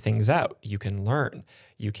figure things out. You can learn.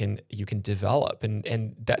 You can develop,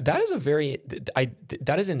 and that is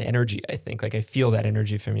that is an energy. I think like I feel that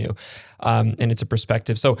energy from you, and it's a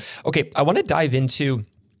perspective. So okay, I want to dive into.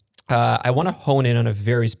 I want to hone in on a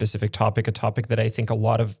very specific topic, a topic that I think a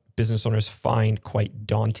lot of business owners find quite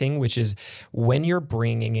daunting, which is when you're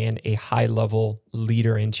bringing in a high-level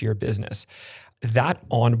leader into your business, that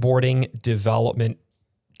onboarding, development,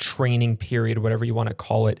 training period, whatever you want to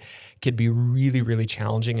call it, could be really, really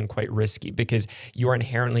challenging and quite risky because you are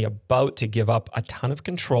inherently about to give up a ton of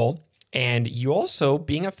control. And you also,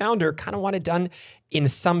 being a founder, kind of want it done in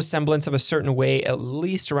some semblance of a certain way, at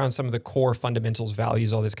least around some of the core fundamentals,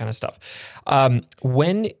 values, all this kind of stuff.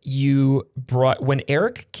 When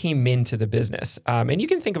Erik came into the business, and you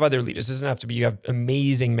can think of other leaders, it doesn't have to be, you have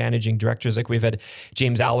amazing managing directors, like we've had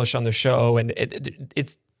James Alish on the show, and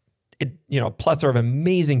it's a plethora of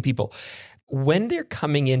amazing people. When they're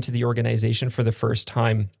coming into the organization for the first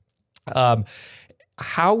time,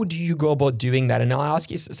 how do you go about doing that? And I'll ask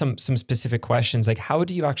you some specific questions, like how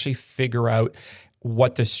do you actually figure out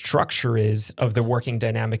what the structure is of the working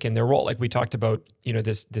dynamic in their role? Like we talked about,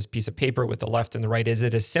 this piece of paper with the left and the right. Is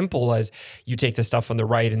it as simple as you take the stuff on the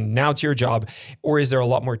right and now it's your job? Or is there a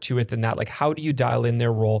lot more to it than that? Like how do you dial in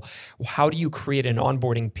their role? How do you create an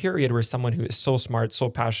onboarding period where someone who is so smart, so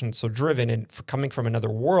passionate, so driven, and coming from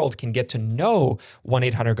another world can get to know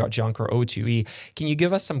 1-800-GOT-JUNK or O2E? Can you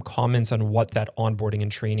give us some comments on what that onboarding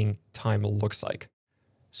and training time looks like?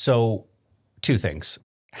 So 2 things.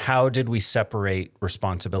 How did we separate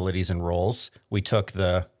responsibilities and roles? We took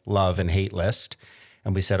the love and hate list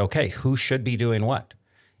and we said, okay, who should be doing what?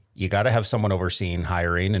 You got to have someone overseeing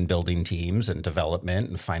hiring and building teams and development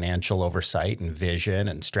and financial oversight and vision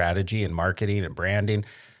and strategy and marketing and branding.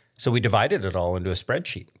 So we divided it all into a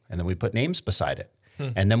spreadsheet and then we put names beside it.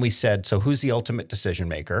 And then we said, so who's the ultimate decision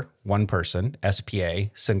maker? One person, SPA,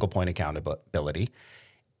 single point accountability.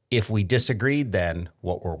 If we disagreed, then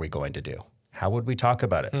what were we going to do? How would we talk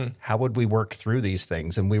about it? How would we work through these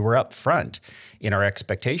things? And we were upfront in our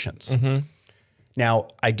expectations. Now,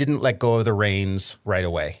 I didn't let go of the reins right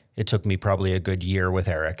away. It took me probably a good year with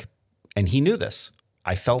Erik, and he knew this.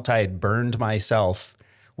 I felt I had burned myself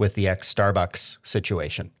with the ex-Starbucks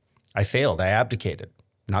situation. I failed. I abdicated.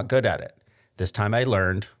 Not good at it. This time I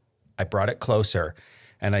learned. I brought it closer,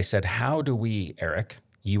 and I said, how do we, Erik,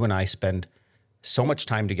 you and I spend so much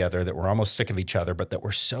time together that we're almost sick of each other, but that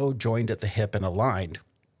we're so joined at the hip and aligned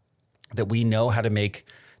that we know how to make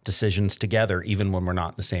decisions together even when we're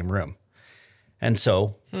not in the same room. And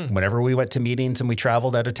so whenever we went to meetings and we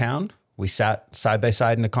traveled out of town, we sat side by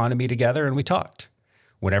side in economy together and we talked.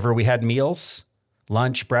 Whenever we had meals,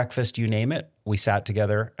 lunch, breakfast, you name it, we sat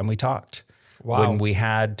together and we talked. Wow. When we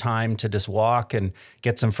had time to just walk and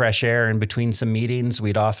get some fresh air in between some meetings,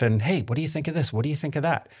 we'd often, hey, what do you think of this? What do you think of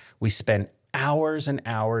that? We spent hours and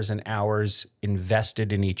hours and hours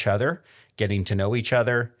invested in each other, getting to know each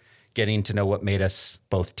other, getting to know what made us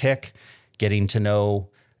both tick, getting to know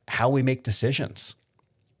how we make decisions.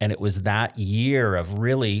 And it was that year of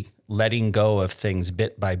really letting go of things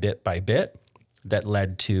bit by bit by bit that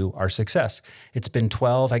led to our success. It's been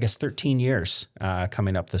 12, I guess 13 years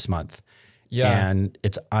coming up this month. Yeah. And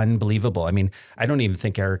it's unbelievable. I mean, I don't even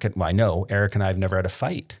think I know Erik and I have never had a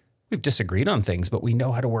fight. We've disagreed on things, but we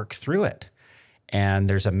know how to work through it. And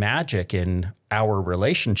there's a magic in our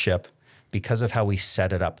relationship because of how we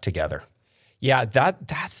set it up together. Yeah,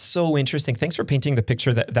 that's so interesting. Thanks for painting the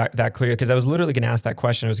picture that clear, because I was literally going to ask that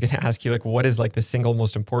question. I was going to ask you, like, what is like the single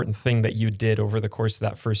most important thing that you did over the course of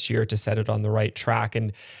that first year to set it on the right track?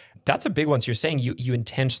 And that's a big one. So you're saying you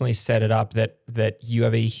intentionally set it up that you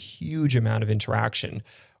have a huge amount of interaction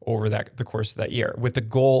over the course of that year with the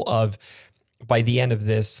goal of, by the end of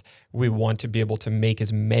this, we want to be able to make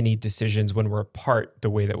as many decisions when we're apart the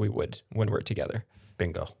way that we would when we're together.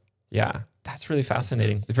 Bingo. Yeah, that's really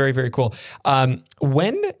fascinating. Very, very cool.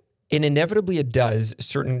 When, and inevitably it does,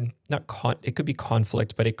 it could be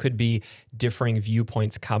conflict, but it could be differing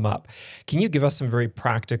viewpoints come up. Can you give us some very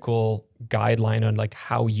practical guideline on like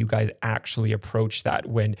how you guys actually approach that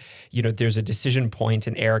when, there's a decision point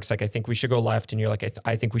and Erik's like, I think we should go left, and you're like,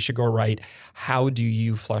 I think we should go right. How do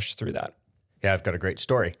you flush through that? Yeah, I've got a great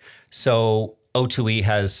story. So O2E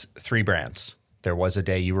has 3 brands. There was a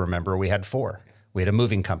day, you remember, we had 4. We had a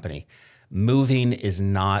moving company. moving is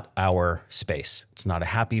not our space. It's not a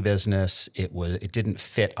happy business. It didn't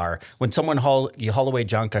fit when you haul away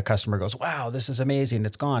junk, a customer goes, wow, this is amazing.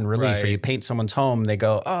 It's gone. Relief. Right. Or you paint someone's home. They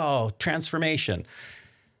go, oh, transformation.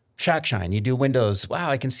 Shack shine. You do windows. Wow,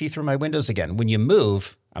 I can see through my windows again. When you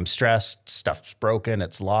move, I'm stressed. Stuff's broken.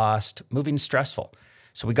 It's lost. Moving's stressful.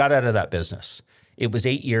 So we got out of that business. It was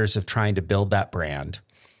 8 years of trying to build that brand.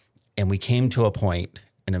 And we came to a point,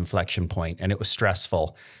 an inflection point, and it was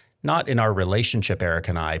stressful. Not in our relationship, Erik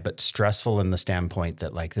and I, but stressful in the standpoint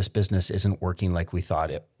that like this business isn't working like we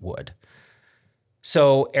thought it would.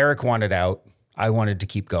 So Erik wanted out. I wanted to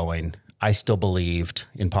keep going. I still believed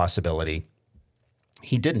in possibility.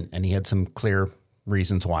 He didn't, and he had some clear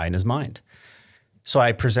reasons why in his mind. So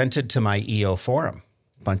I presented to my EO forum,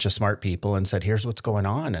 a bunch of smart people, and said, here's what's going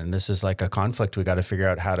on. And this is like a conflict we got to figure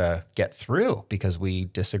out how to get through because we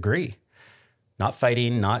disagree. Not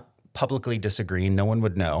fighting, not publicly disagreeing, no one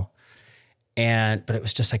would know. But it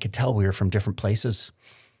was just, I could tell we were from different places.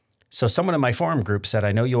 So someone in my forum group said,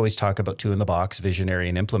 I know you always talk about 2 in the box, visionary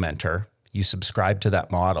and implementer. You subscribe to that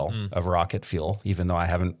model of rocket fuel, even though I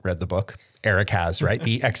haven't read the book. Erik has, right?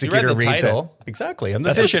 The executor you read the reads title. It. Exactly. I'm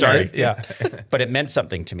the That's visionary. a start. Yeah. But it meant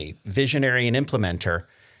something to me. Visionary and implementer.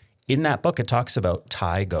 In that book, it talks about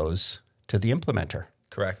tie goes to the implementer.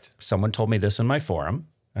 Correct. Someone told me this in my forum,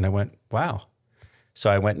 and I went, wow. So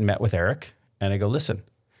I went and met with Erik, and I go, listen,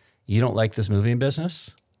 you don't like this moving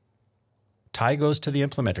business? Tie goes to the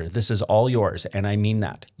implementer. This is all yours, and I mean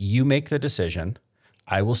that. You make the decision.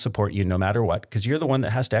 I will support you no matter what, because you're the one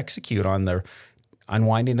that has to execute on the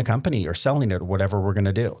unwinding the company or selling it or whatever we're going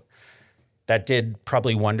to do. That did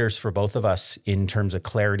probably wonders for both of us in terms of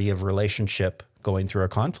clarity of relationship going through a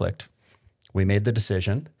conflict. We made the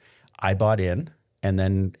decision. I bought in and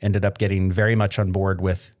then ended up getting very much on board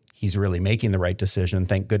with he's really making the right decision.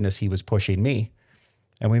 Thank goodness he was pushing me.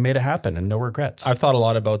 And we made it happen and no regrets. I've thought a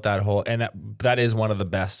lot about that whole, and that is one of the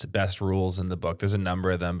best rules in the book. There's a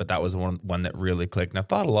number of them, but that was one that really clicked. And I've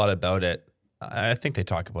thought a lot about it. I think they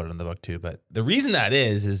talk about it in the book too. But the reason that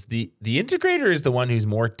is the integrator is the one who's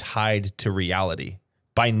more tied to reality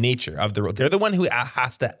by nature of the role. They're the one who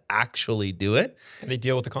has to actually do it. And they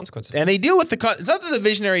deal with the consequences. And they deal with it's not that the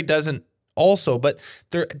visionary doesn't also, but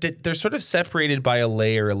they're sort of separated by a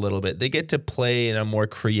layer a little bit. They get to play in a more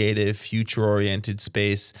creative, future-oriented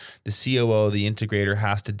space. The COO, the integrator,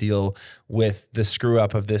 has to deal with the screw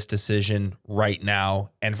up of this decision right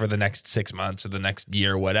now and for the next 6 months or the next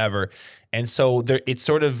year, whatever. And so it's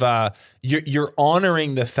sort of you're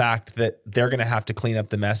honoring the fact that they're going to have to clean up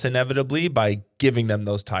the mess inevitably by giving them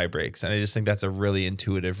those tie breaks. And I just think that's a really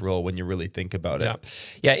intuitive role when you really think about it.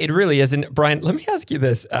 Yeah, it really is. And Brian, let me ask you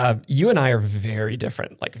this. You and I are very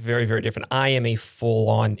different, like very, very different. I am a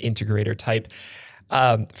full-on integrator type.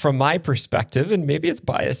 From my perspective, and maybe it's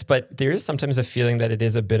biased, but there is sometimes a feeling that it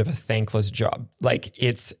is a bit of a thankless job. Like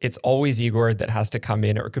it's always Igor that has to come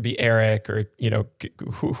in, or it could be Erik, or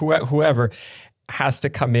whoever has to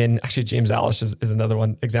come in. Actually, James Alish is another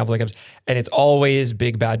one example that comes, and it's always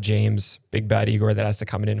big bad James, big bad Igor that has to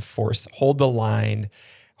come in and enforce, hold the line,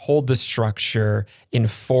 hold the structure,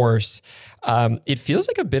 enforce. It feels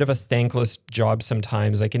like a bit of a thankless job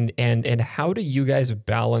sometimes. Like, and how do you guys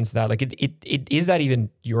balance that? Like, is that even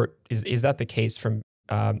is that the case from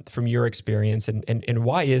your experience, and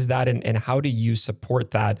why is that? And how do you support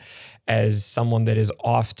that as someone that is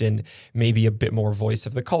often maybe a bit more voice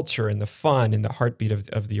of the culture and the fun and the heartbeat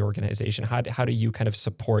of the organization? How do you kind of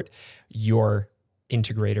support your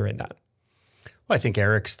integrator in that? Well, I think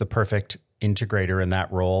Erik's the perfect integrator in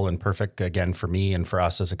that role, and perfect again for me and for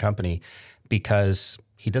us as a company, because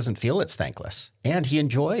he doesn't feel it's thankless and he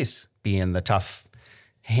enjoys being the tough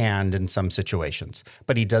hand in some situations,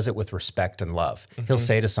 but he does it with respect and love. Mm-hmm. He'll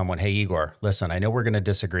say to someone, hey, Igor, listen, I know we're going to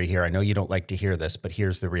disagree here. I know you don't like to hear this, but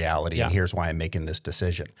here's the reality and here's why I'm making this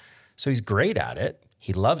decision. So he's great at it.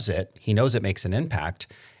 He loves it. He knows it makes an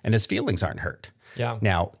impact and his feelings aren't hurt. Yeah.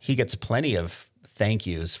 Now he gets plenty of thank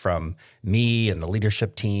yous from me and the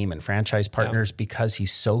leadership team and franchise partners because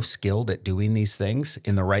he's so skilled at doing these things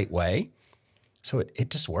in the right way. So it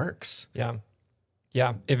just works. Yeah.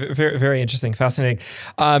 Yeah. Very, very interesting. Fascinating.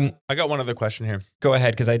 I got one other question here. Go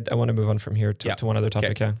ahead, because I want to move on from here to one other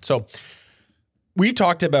topic. Okay. So we've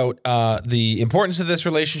talked about the importance of this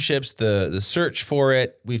relationships, the search for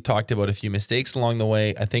it. We've talked about a few mistakes along the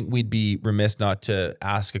way. I think we'd be remiss not to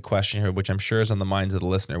ask a question here, which I'm sure is on the minds of the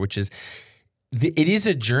listener, which is, it is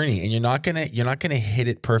a journey, and you're not gonna hit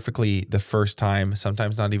it perfectly the first time.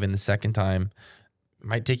 Sometimes not even the second time. It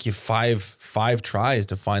might take you five tries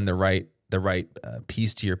to find the right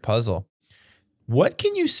piece to your puzzle. What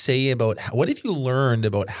can you say about, what have you learned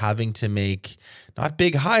about having to make not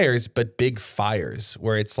big hires, but big fires,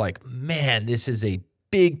 where it's like, man, this is a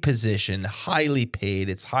big position, highly paid,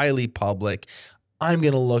 it's highly public. I'm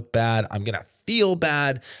going to look bad. I'm going to feel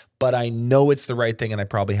bad, but I know it's the right thing and I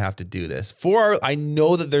probably have to do this. I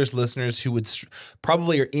know that there's listeners who would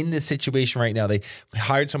probably are in this situation right now. They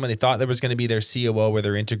hired someone, they thought there was going to be their COO or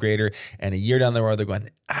their integrator, and a year down the road, they're going,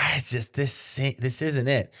 it's just this isn't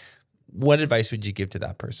it. What advice would you give to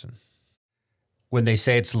that person? When they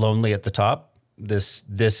say it's lonely at the top, this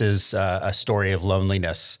is a story of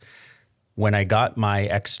loneliness. When I got my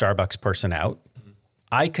ex-Starbucks person out,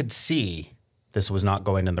 I could see this was not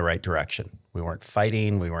going in the right direction. We weren't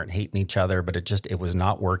fighting, we weren't hating each other, but it was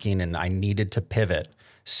not working, and I needed to pivot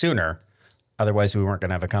sooner. Otherwise, we weren't going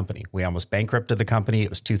to have a company. We almost bankrupted the company. It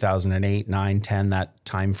was 2008, 9, 10, that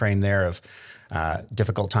time frame there of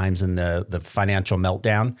difficult times in the financial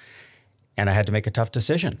meltdown. And I had to make a tough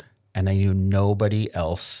decision. And I knew nobody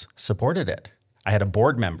else supported it. I had a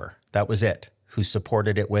board member, that was it, who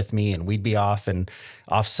supported it with me, and we'd be off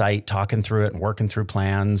site talking through it and working through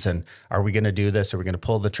plans. And are we going to do this? Are we going to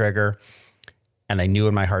pull the trigger? And I knew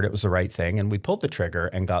in my heart it was the right thing. And we pulled the trigger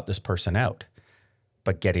and got this person out.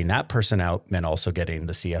 But getting that person out meant also getting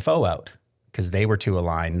the CFO out, because they were too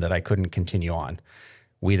aligned that I couldn't continue on.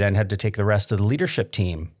 We then had to take the rest of the leadership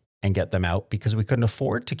team and get them out, because we couldn't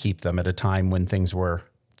afford to keep them at a time when things were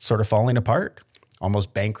sort of falling apart,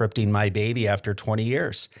 almost bankrupting my baby after 20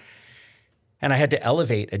 years. And I had to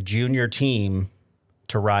elevate a junior team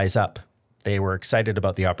to rise up. They were excited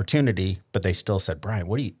about the opportunity, but they still said, Brian,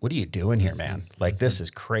 what are you doing here, man? Like, this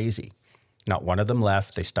is crazy. Not one of them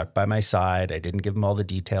left. They stuck by my side. I didn't give them all the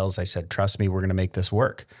details. I said, trust me, we're going to make this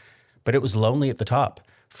work. But it was lonely at the top.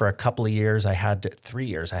 For a couple of years, 3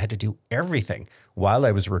 years, I had to do everything while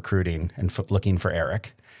I was recruiting and looking for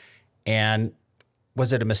Erik. And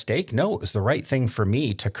was it a mistake? No, it was the right thing for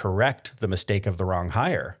me to correct the mistake of the wrong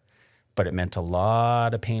hire. But it meant a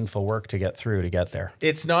lot of painful work to get through to get there.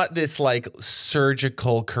 It's not this like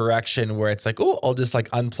surgical correction where it's like, oh, I'll just like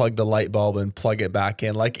unplug the light bulb and plug it back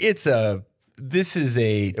in. Like it was a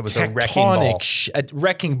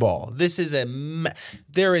wrecking ball.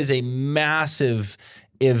 There is a massive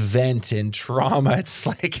event in trauma.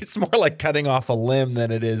 It's more like cutting off a limb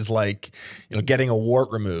than it is like, getting a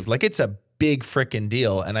wart removed. Like it's a big freaking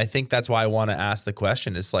deal. And I think that's why I want to ask the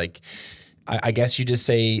question. It's like, I guess you just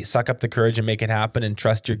say, suck up the courage and make it happen and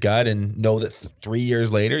trust your gut and know that 3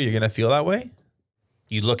 years later, you're going to feel that way.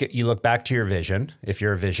 You look back to your vision, if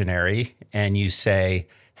you're a visionary, and you say,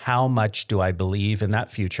 how much do I believe in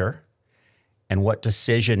that future? And what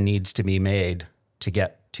decision needs to be made to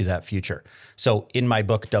get to that future? So in my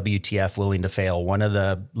book, WTF, Willing to Fail, one of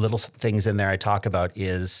the little things in there I talk about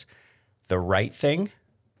is the right thing,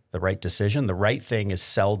 the right decision. The right thing is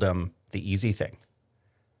seldom the easy thing.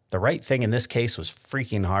 The right thing in this case was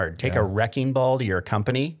freaking hard. Take a wrecking ball to your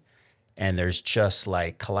company and there's just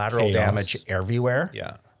like collateral damage everywhere.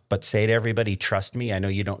 Yeah. But say to everybody, trust me, I know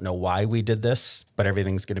you don't know why we did this, but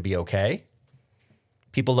everything's going to be okay.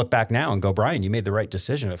 People look back now and go, Brian, you made the right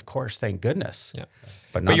decision. Of course, thank goodness. Yeah.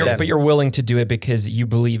 But you're willing to do it because you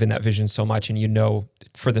believe in that vision so much, and you know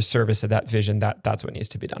for the service of that vision that's what needs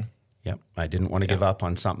to be done. Yeah. I didn't want to give up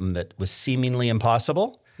on something that was seemingly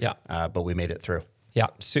impossible. Yeah. But we made it through. Yeah,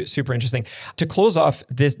 super interesting. To close off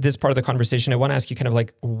this part of the conversation, I want to ask you kind of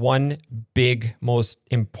like one big, most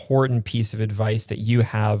important piece of advice that you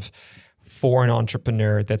have for an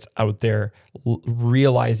entrepreneur that's out there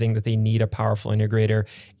realizing that they need a powerful integrator.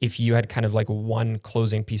 If you had kind of like one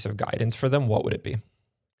closing piece of guidance for them, what would it be?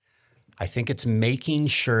 I think it's making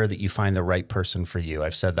sure that you find the right person for you.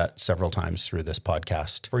 I've said that several times through this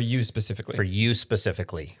podcast. For you specifically. For you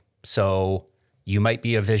specifically. So you might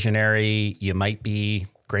be a visionary, you might be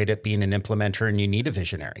great at being an implementer, and you need a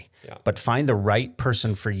visionary. Yeah. But find the right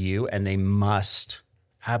person for you, and they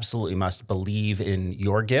absolutely must believe in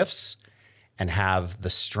your gifts and have the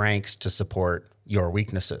strengths to support your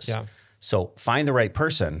weaknesses. Yeah. So find the right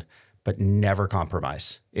person, but never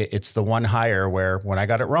compromise. It's the one hire where when I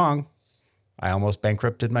got it wrong, I almost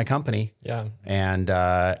bankrupted my company. Yeah. And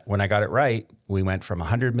when I got it right, we went from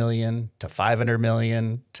 100 million to 500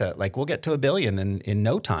 million to like, we'll get to $1 billion in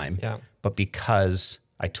no time. Yeah. But because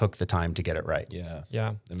I took the time to get it right. Yeah.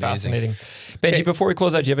 Yeah. Amazing. Fascinating. Benji, before we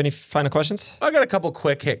close out, do you have any final questions? I got a couple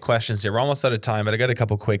quick hit questions here. We're almost out of time, but I got a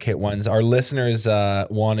couple quick hit ones. Our listeners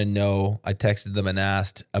want to know, I texted them and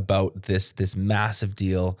asked about this massive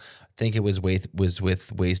deal. I think it was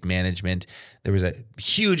with Waste Management. There was a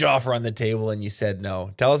huge offer on the table and you said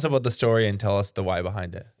no. Tell us about the story and tell us the why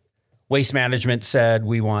behind it. Waste Management said,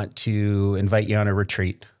 we want to invite you on a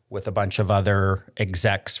retreat. with a bunch of other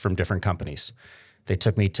execs from different companies. They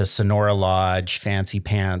took me to Sonora Lodge, fancy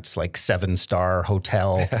pants, like 7-star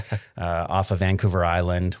hotel off of Vancouver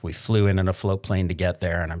Island. We flew in a float plane to get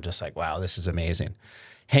there. And I'm just like, wow, this is amazing.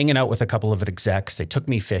 Hanging out with a couple of execs. They took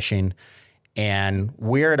me fishing. And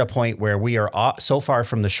we're at a point where we are so far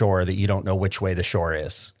from the shore that you don't know which way the shore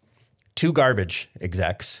is. 2 garbage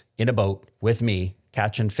execs in a boat with me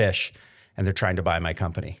catching fish, and they're trying to buy my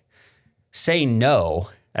company. Say no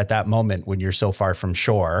at that moment when you're so far from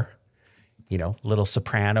shore, you know, little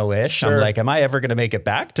soprano-ish. Sure. I'm like, am I ever going to make it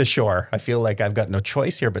back to shore? I feel like I've got no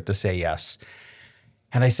choice here but to say yes.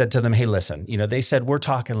 And I said to them, hey, listen, you know, they said, we're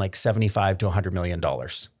talking like $75 to $100 million.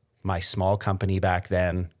 My small company back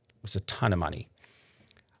then was a ton of money.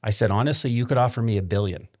 I said, honestly, you could offer me $1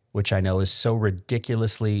 billion, which I know is so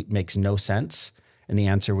ridiculously makes no sense. And the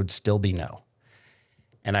answer would still be no.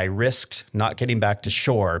 And I risked not getting back to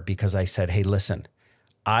shore because I said, hey, listen,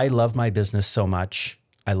 I love my business so much.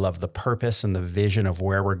 I love the purpose and the vision of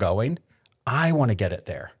where we're going. I want to get it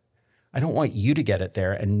there. I don't want you to get it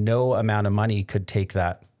there, and no amount of money could take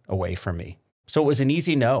that away from me. So it was an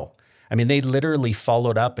easy no. I mean, they literally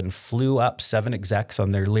followed up and flew up 7 execs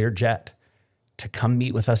on their Learjet to come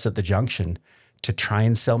meet with us at the junction to try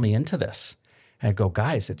and sell me into this. And I go,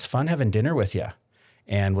 guys, it's fun having dinner with you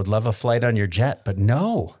and would love a flight on your jet, but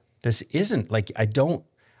no, this isn't like,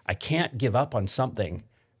 I can't give up on something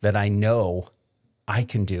that I know I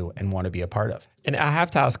can do and want to be a part of. And I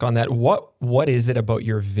have to ask on that, what is it about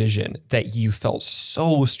your vision that you felt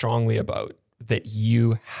so strongly about that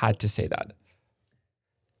you had to say that?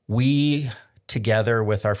 We, together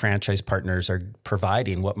with our franchise partners, are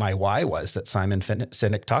providing what my why was that Simon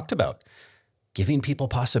Sinek talked about, giving people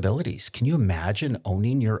possibilities. Can you imagine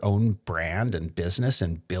owning your own brand and business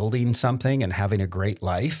and building something and having a great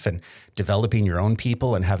life and developing your own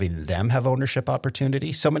people and having them have ownership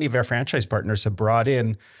opportunity? So many of our franchise partners have brought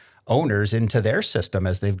in owners into their system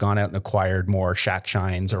as they've gone out and acquired more Shack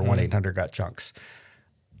Shines or 1-800-GOT-JUNKs.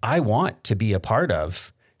 I want to be a part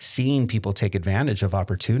of seeing people take advantage of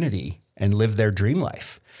opportunity and live their dream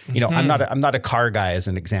life. You know, I'm not a car guy as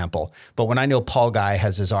an example, but when I know Paul Guy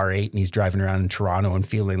has his R8 and he's driving around in Toronto and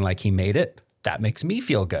feeling like he made it, that makes me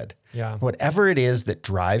feel good. Yeah. Whatever it is that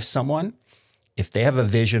drives someone, if they have a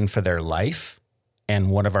vision for their life and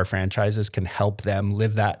one of our franchises can help them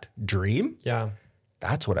live that dream, yeah,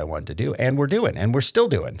 that's what I wanted to do. And we're doing, and we're still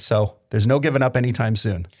doing. So there's no giving up anytime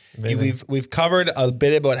soon. We've covered a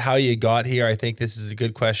bit about how you got here. I think this is a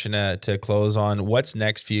good question to close on. What's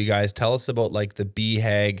next for you guys? Tell us about like the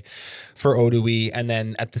BHAG for O2E. And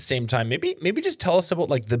then at the same time, maybe just tell us about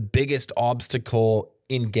like the biggest obstacle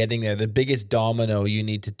in getting there, the biggest domino you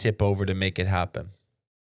need to tip over to make it happen.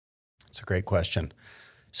 It's a great question.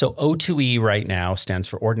 So O2E right now stands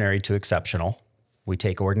for Ordinary to Exceptional. We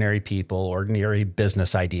take ordinary people, ordinary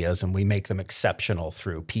business ideas, and we make them exceptional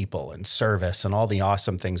through people and service and all the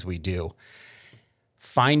awesome things we do.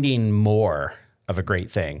 Finding more of a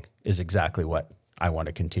great thing is exactly what I want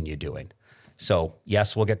to continue doing. So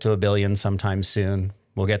yes, we'll get to $1 billion sometime soon.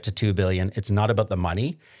 We'll get to $2 billion. It's not about the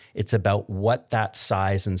money. It's about what that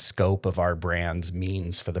size and scope of our brands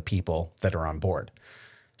means for the people that are on board.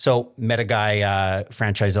 So met a guy,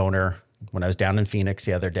 franchise owner, when I was down in Phoenix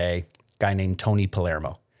the other day, guy named Tony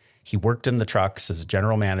Palermo. He worked in the trucks as a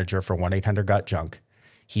general manager for 1-800-GOT-JUNK.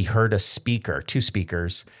 He heard two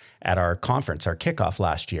speakers at our conference, our kickoff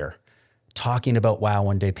last year, talking about Wow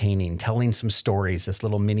One Day Painting, telling some stories, this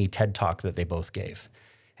little mini TED talk that they both gave.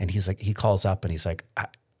 And he's like, he calls up and he's like,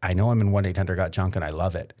 I know I'm in 1-800-GOT-JUNK and I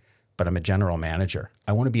love it, but I'm a general manager.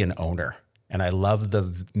 I want to be an owner. And I love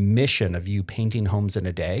the mission of you painting homes in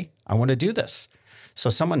a day. I want to do this.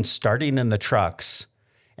 So someone starting in the trucks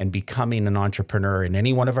and becoming an entrepreneur in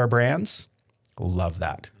any one of our brands, love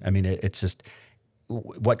that. I mean, it's just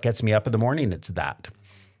what gets me up in the morning. It's that.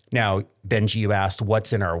 Now, Benji, you asked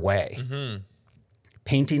what's in our way.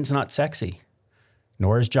 Painting's not sexy,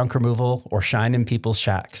 nor is junk removal or shine in people's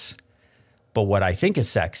shacks. But what I think is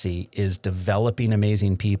sexy is developing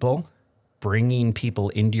amazing people, bringing people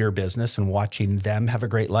into your business and watching them have a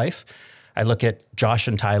great life. I look at Josh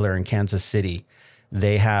and Tyler in Kansas City.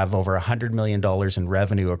 They have over $100 million in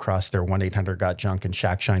revenue across their 1-800-GOT-JUNK and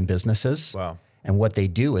Shack Shine businesses. Wow. And what they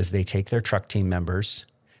do is they take their truck team members,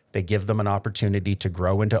 they give them an opportunity to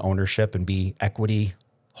grow into ownership and be equity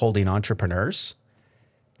holding entrepreneurs.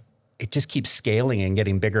 It just keeps scaling and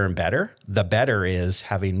getting bigger and better. The better is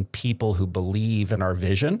having people who believe in our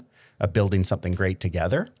vision of building something great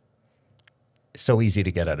together. It's so easy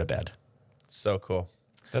to get out of bed. So cool.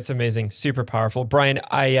 That's amazing. Super powerful. Brian,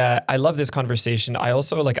 I love this conversation. I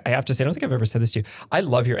also I have to say, I don't think I've ever said this to you. I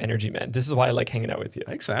love your energy, man. This is why I like hanging out with you.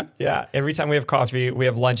 Thanks, man. Yeah. Every time we have coffee, we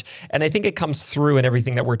have lunch. And I think it comes through in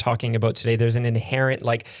everything that we're talking about today. There's an inherent,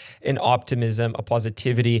 an optimism, a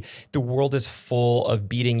positivity. The world is full of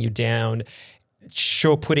beating you down,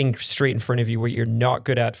 putting straight in front of you what you're not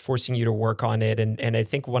good at, forcing you to work on it. And I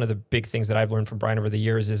think one of the big things that I've learned from Brian over the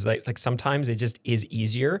years is like sometimes it just is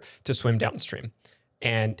easier to swim downstream.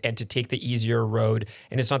 And to take the easier road.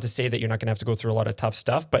 And it's not to say that you're not going to have to go through a lot of tough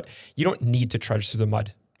stuff, but you don't need to trudge through the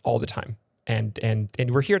mud all the time. And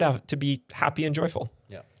we're here to be happy and joyful.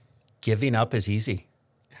 Yeah. Giving up is easy.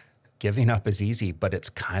 Giving up is easy, but it's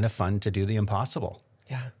kind of fun to do the impossible.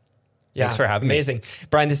 Yeah. Thanks for having me. Amazing.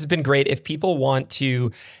 Brian, this has been great. If people want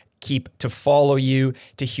to follow you,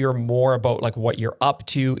 to hear more about what you're up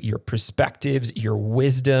to, your perspectives, your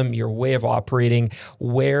wisdom, your way of operating,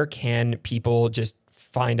 where can people just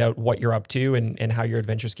find out what you're up to and how your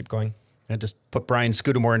adventures keep going? And just put Brian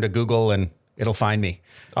Scudamore into Google and it'll find me.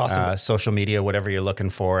 Awesome. Social media, whatever you're looking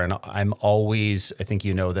for. And I'm always, I think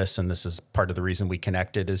you know this, and this is part of the reason we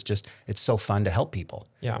connected, is just, it's so fun to help people.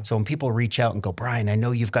 Yeah. So when people reach out and go, Brian, I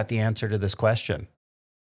know you've got the answer to this question.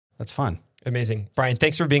 That's fun. Amazing. Brian,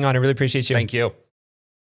 thanks for being on. I really appreciate you. Thank you.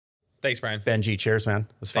 Thanks, Brian. Benji, cheers, man. It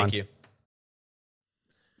was fun. Thank you.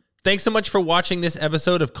 Thanks so much for watching this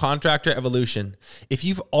episode of Contractor Evolution. If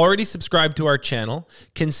you've already subscribed to our channel,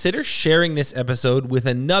 consider sharing this episode with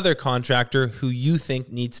another contractor who you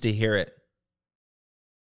think needs to hear it.